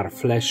car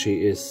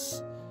fleshy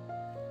is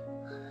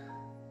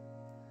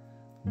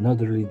not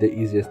really the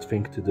easiest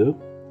thing to do.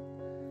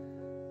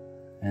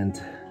 And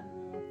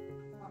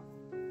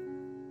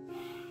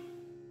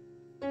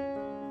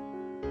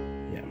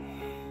yeah,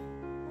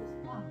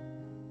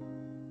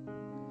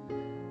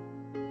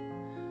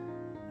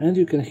 and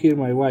you can hear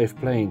my wife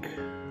playing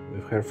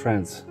with her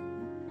friends.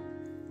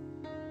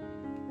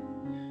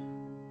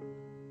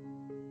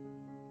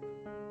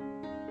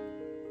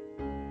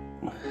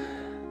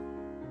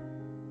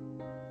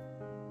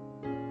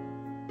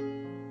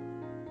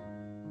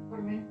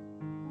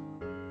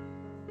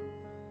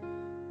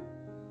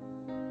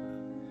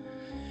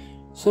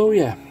 So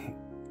yeah,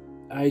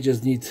 I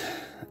just need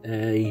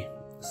a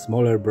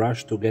smaller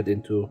brush to get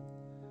into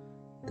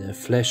the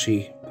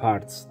fleshy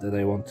parts that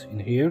I want in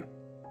here.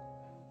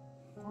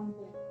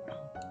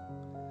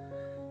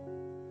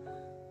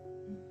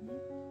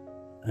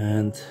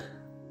 And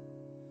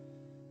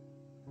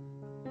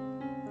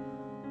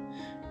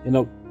you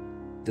know,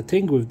 the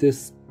thing with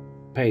this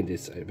paint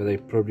is that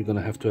I'm probably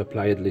gonna have to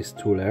apply at least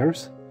 2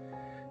 layers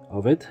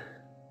of it.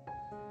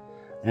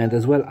 And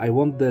as well, I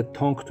want the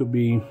tongue to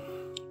be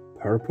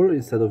purple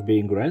instead of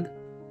being red.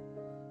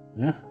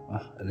 Yeah,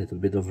 a little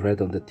bit of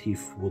red on the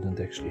teeth wouldn't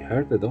actually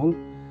hurt at all.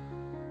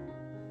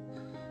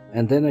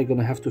 And then I'm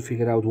gonna have to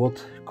figure out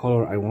what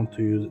color I want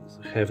to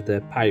have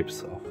the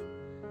pipes of.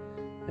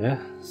 Yeah,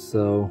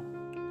 so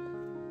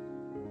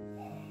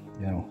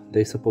you know,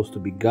 they're supposed to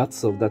be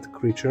guts of that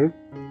creature.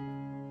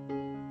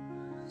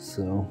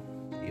 So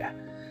yeah,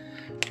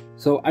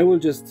 so I will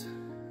just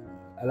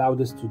allow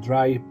this to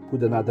dry,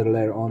 put another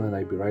layer on, and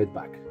I'll be right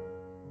back.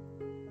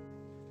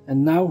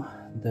 And now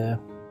the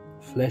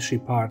fleshy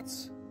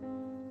parts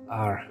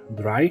are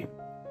dry.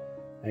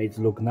 It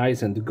looks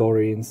nice and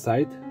gory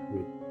inside,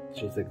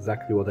 which is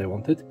exactly what I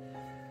wanted.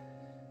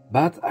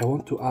 But I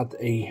want to add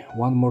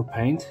one more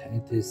paint.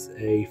 It is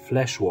a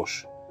flesh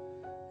wash.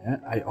 Yeah,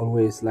 I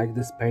always like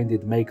this paint.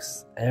 It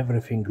makes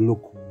everything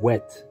look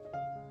wet.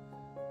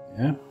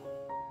 Yeah,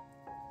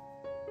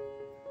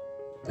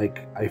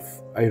 like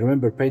I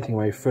remember painting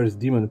my first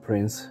Demon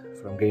Prince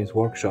from Games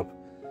Workshop,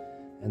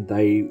 and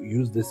I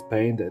used this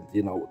paint, and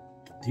you know,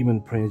 the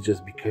Demon Prince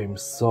just became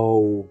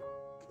so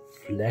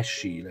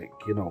fleshy, like,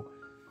 you know,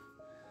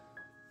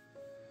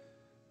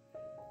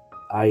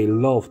 I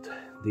loved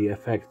the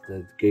effect that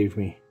it gave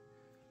me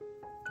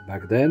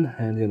back then,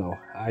 and you know,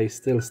 I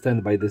still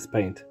stand by this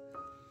paint.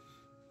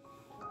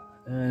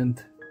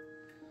 And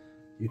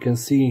you can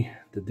see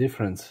the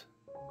difference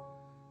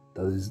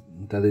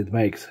that it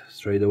makes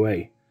straight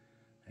away.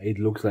 It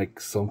looks like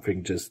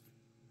something just,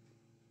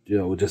 you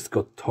know, just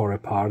got torn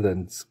apart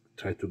and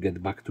tried to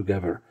get back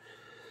together.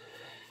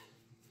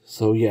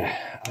 So yeah,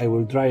 I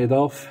will dry it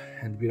off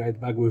and be right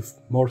back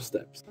with more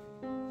steps.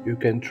 You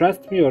can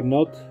trust me or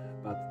not,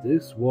 but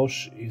this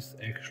wash is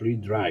actually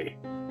dry,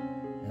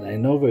 and I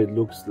know that it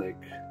looks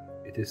like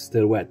it is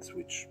still wet,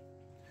 which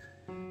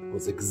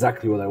was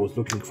exactly what I was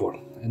looking for.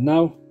 And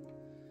now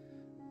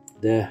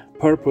the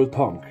purple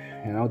tongue.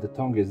 You know, the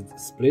tongue is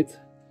split,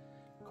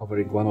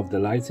 covering one of the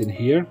lights in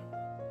here.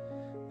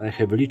 I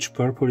have Lich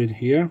purple in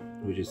here,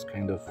 which is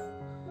kind of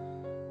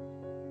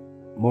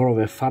more of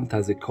a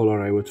fantasy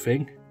color, I would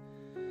think.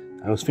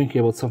 I was thinking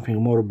about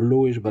something more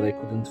bluish, but I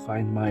couldn't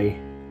find my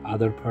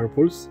other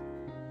purples,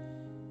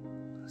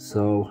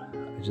 so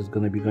I'm just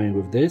gonna be going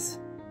with this.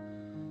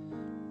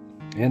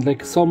 And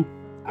like some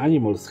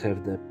animals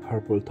have the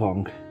purple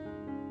tongue,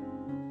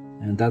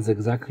 and that's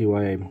exactly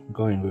why I'm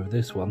going with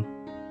this one.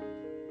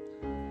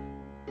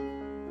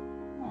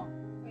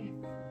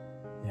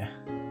 Yeah.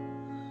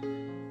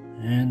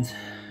 And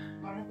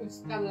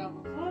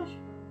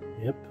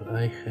yep,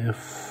 I have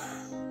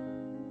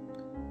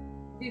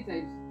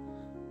Details.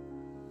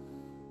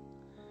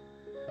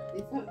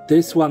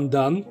 This one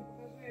done.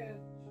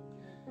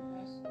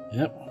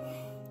 Yep.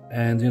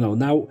 And you know,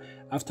 now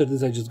after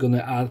this I'm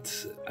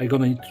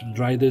gonna need to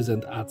dry this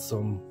and add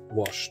some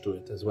wash to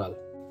it as well.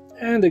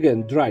 And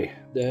again, dry.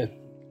 The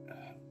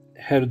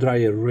hair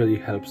dryer really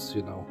helps,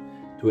 you know,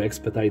 to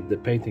expedite the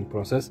painting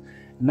process.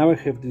 Now I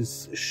have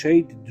this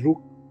shade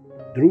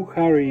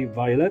Druchary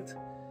Violet,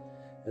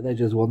 and I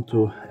just want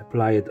to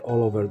apply it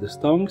all over the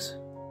stones.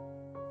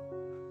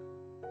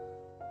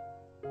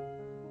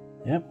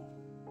 Yep.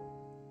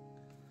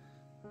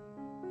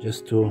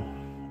 Just to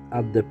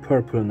add the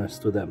purpleness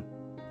to them.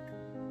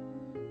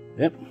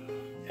 Yep.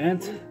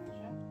 And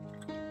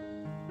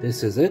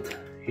this is it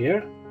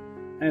here,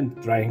 and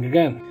drying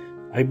again.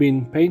 I've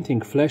been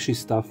painting fleshy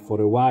stuff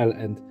for a while,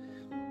 and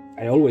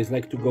I always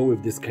like to go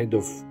with this kind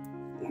of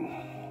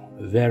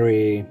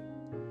very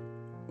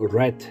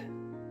red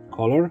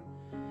color,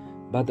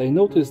 but I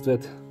noticed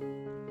that,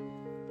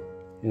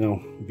 you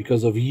know,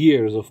 because of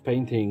years of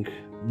painting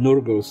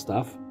Nurgle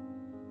stuff,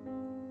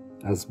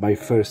 as my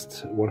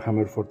first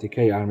Warhammer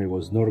 40k army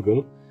was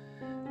Nurgle,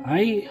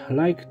 I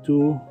like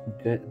to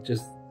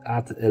just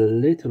add a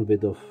little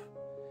bit of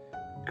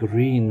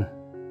green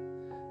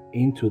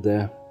into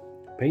the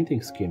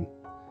painting scheme.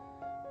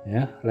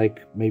 Yeah,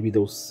 like maybe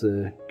those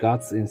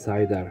guts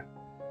inside are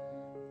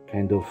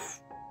kind of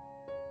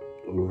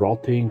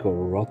rotting or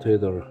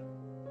rotted or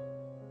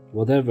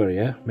whatever.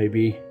 Yeah,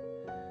 maybe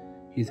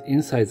his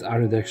insides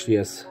aren't actually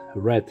as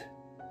red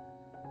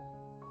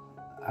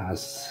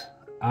as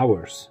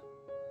ours.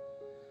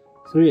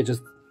 So yeah,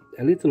 just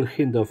a little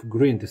hint of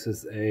green. This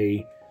is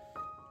a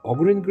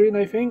Ogryn green,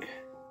 I think,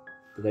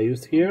 that I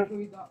used here.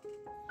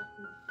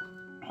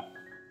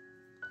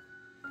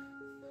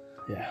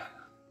 Yeah,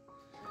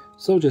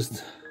 so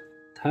just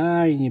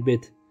tiny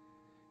bit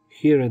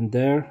here and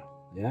there.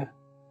 Yeah,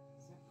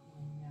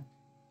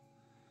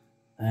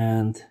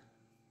 and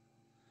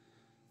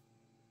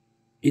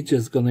it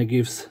just gonna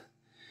gives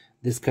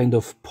this kind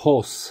of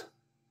pause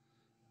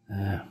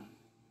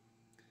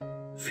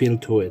feel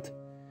to it,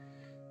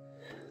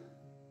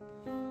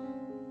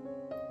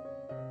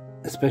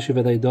 especially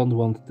that I don't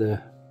want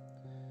the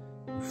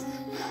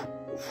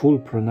full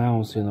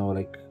pronounce, you know,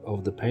 like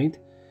of the paint,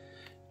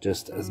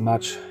 just as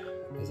much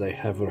as I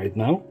have right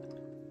now.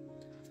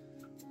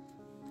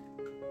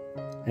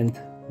 And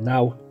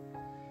now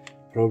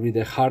probably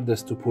the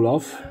hardest to pull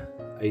off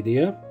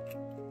idea.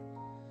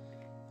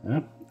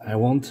 I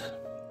want,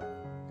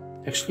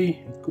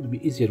 actually it could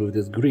be easier with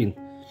this green,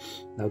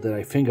 now that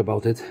I think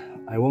about it.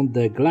 I want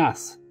the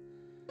glass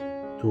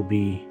to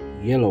be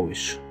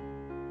yellowish.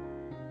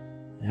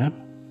 Yeah,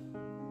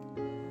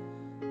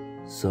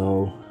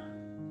 so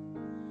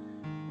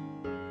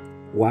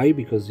why?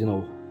 Because, you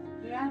know,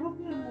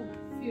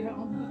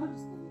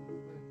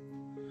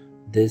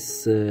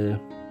 this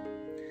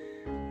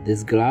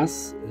this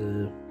glass,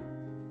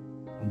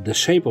 the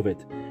shape of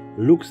it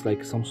looks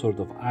like some sort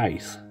of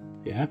eyes.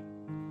 Yeah,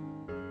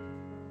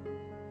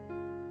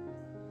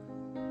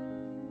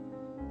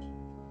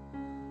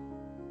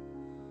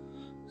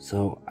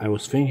 so I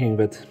was thinking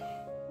that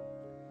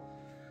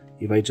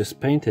if I just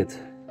paint it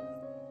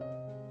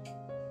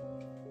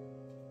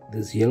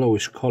this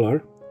yellowish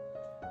color,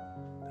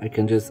 I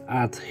can just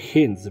add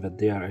hints that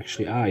they are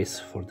actually eyes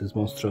for this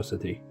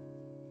monstrosity.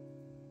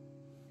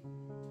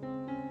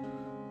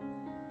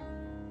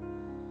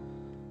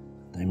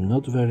 I'm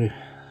not very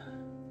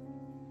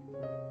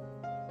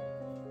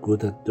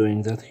good at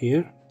doing that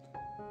here,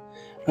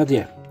 but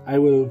yeah, I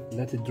will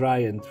let it dry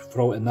and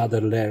throw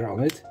another layer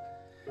on it.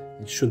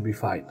 It should be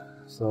fine.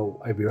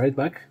 So I'll be right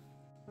back.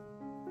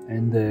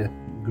 And the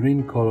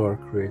green color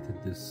created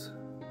this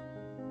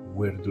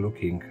weird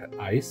looking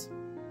eyes,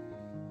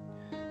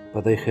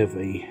 but I have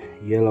a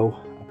yellow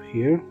up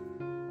here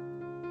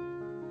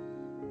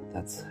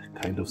that's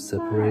kind of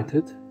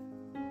separated.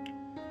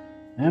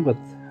 Yeah, but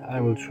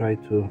I will try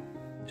to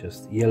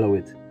just yellow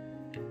it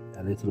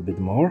a little bit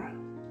more.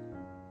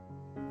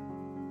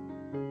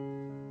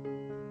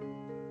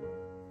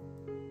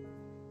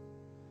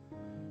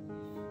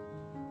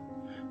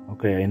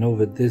 Okay, I know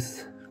that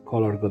this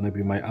color gonna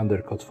be my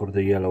undercut for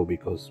the yellow,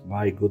 because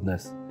my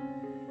goodness,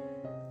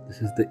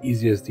 this is the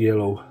easiest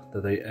yellow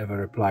that I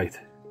ever applied.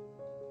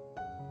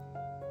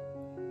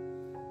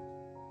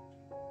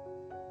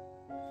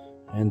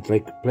 And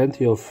like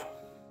plenty of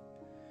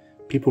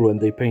people, when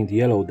they paint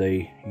yellow,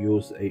 they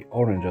use a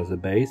orange as a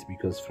base,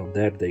 because from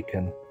there they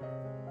can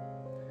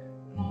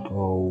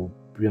go,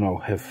 you know,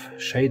 have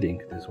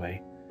shading this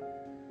way.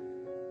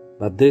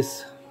 But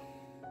this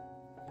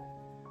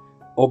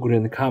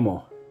Ogryn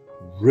camo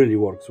really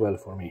works well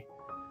for me.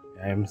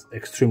 I'm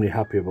extremely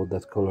happy about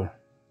that color.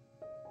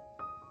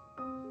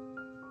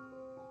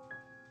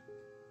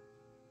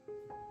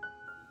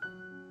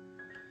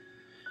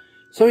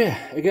 So yeah,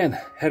 again,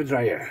 hair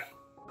dryer.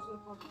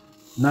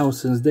 Now,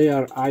 since they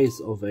are eyes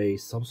of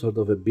some sort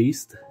of a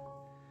beast,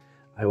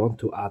 I want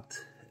to add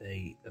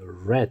a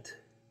red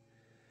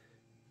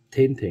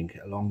tinting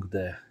along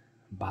the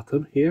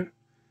bottom here.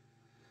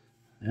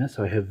 Yeah,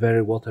 so I have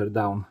very watered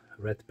down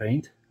red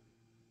paint,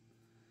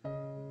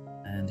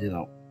 and you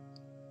know,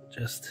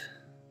 just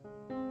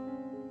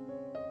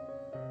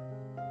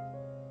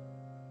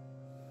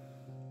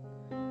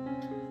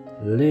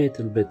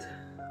little bit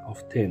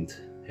of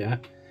tint. Yeah,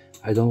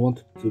 I don't want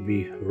it to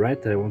be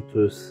red. I want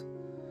to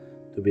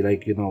be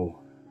like, you know,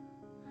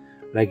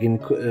 like in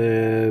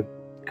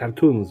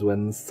cartoons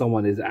when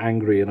someone is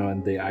angry, you know,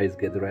 and their eyes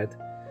get red.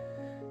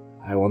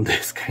 I want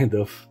this kind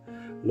of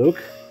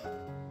look.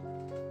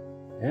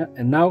 Yeah,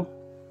 and now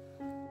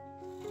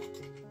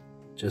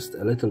just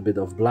a little bit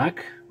of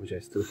black, which I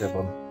still have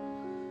on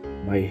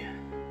my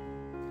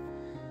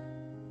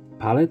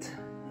palette,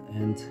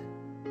 and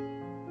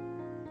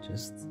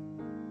just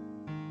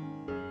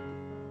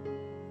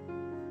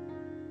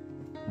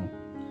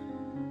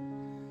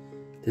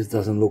this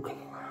doesn't look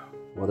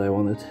what I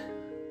wanted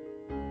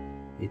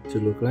it to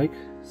look like,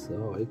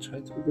 so I try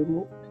to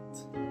remove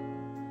it.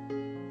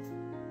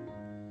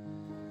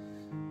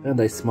 And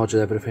I smudged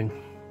everything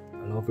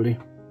lovely.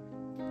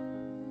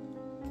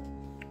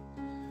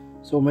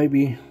 So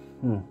maybe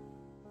do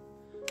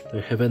I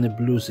have any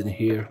blues in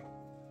here?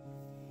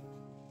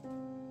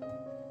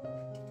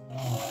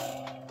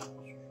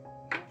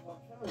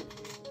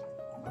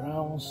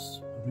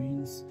 Browns,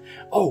 greens.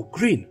 Oh,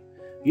 green!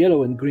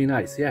 Yellow and green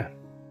eyes, yeah.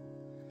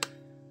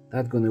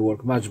 That's gonna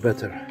work much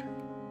better.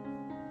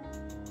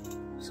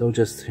 So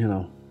just, you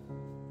know,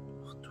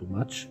 too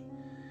much.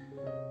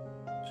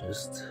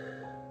 Just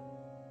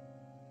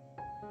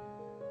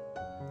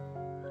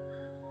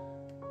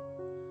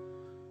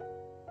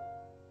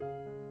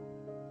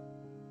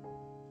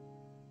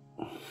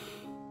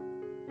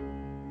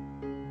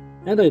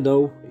and I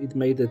know it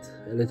made it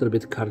a little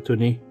bit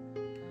cartoony,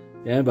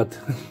 yeah, but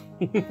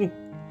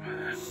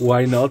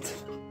why not?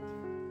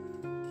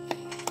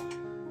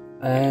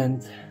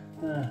 And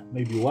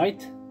maybe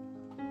white.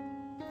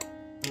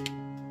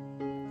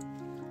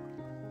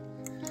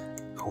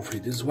 Hopefully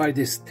this white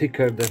is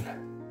thicker than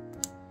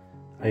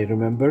I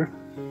remember.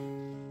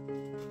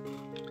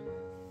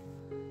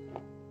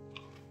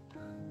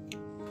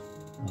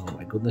 Oh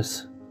my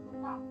goodness.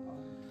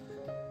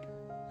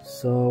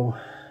 So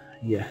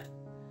yeah,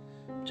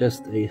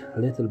 just a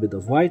little bit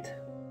of white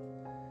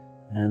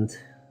and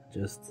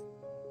just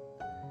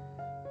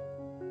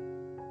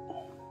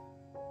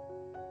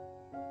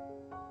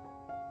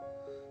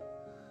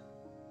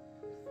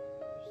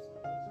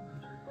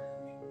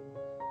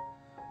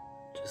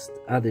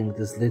adding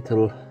these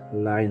little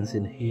lines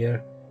in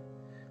here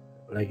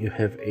like you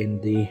have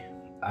in the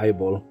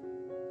eyeball.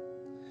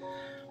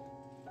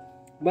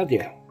 But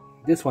yeah,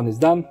 this one is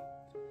done.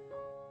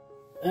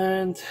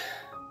 And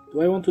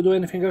do I want to do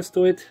anything else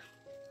to it?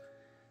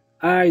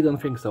 I don't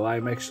think so.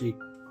 I'm actually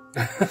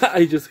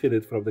I just hid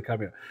it from the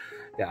camera.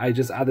 Yeah, I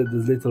just added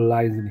these little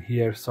lines in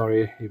here.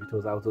 Sorry if it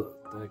was out of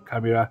the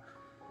camera.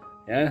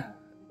 Yeah,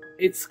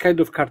 it's kind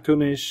of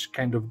cartoonish,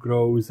 kind of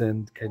gross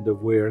and kind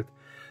of weird,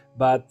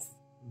 but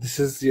this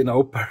is, you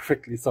know,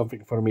 perfectly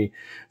something for me.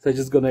 So I'm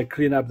just gonna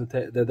clean up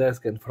the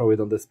desk and throw it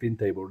on the spin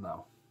table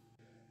now.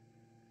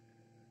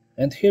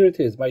 And here it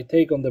is, my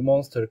take on the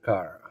monster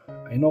car.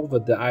 I know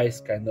that the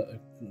eyes kind of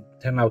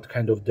turn out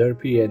kind of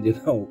derpy and, you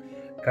know,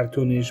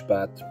 cartoonish,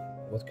 but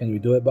what can we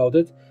do about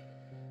it?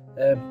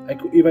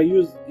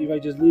 If I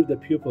just leave the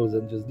pupils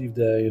and just leave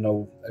the, you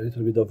know, a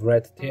little bit of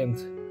red tint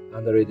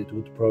under it, it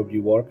would probably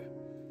work.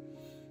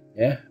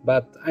 Yeah,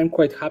 but I'm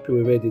quite happy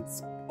with it.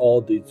 It's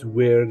odd, it's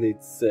weird,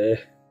 it's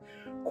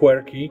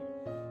quirky.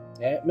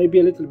 Yeah, maybe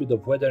a little bit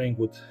of weathering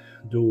would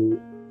do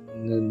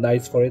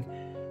nice for it.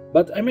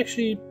 But I'm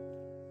actually,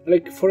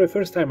 like, for the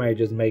first time I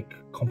just make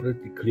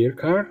completely clear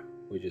car,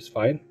 which is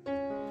fine,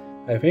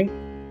 I think.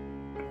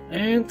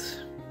 And,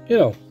 you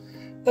know,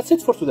 that's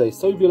it for today.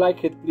 So if you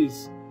like it,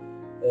 please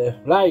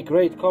like,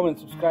 rate, comment,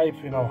 subscribe,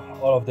 you know,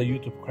 all of the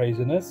YouTube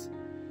craziness.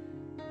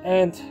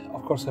 And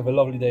of course, have a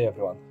lovely day,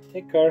 everyone.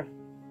 Take care.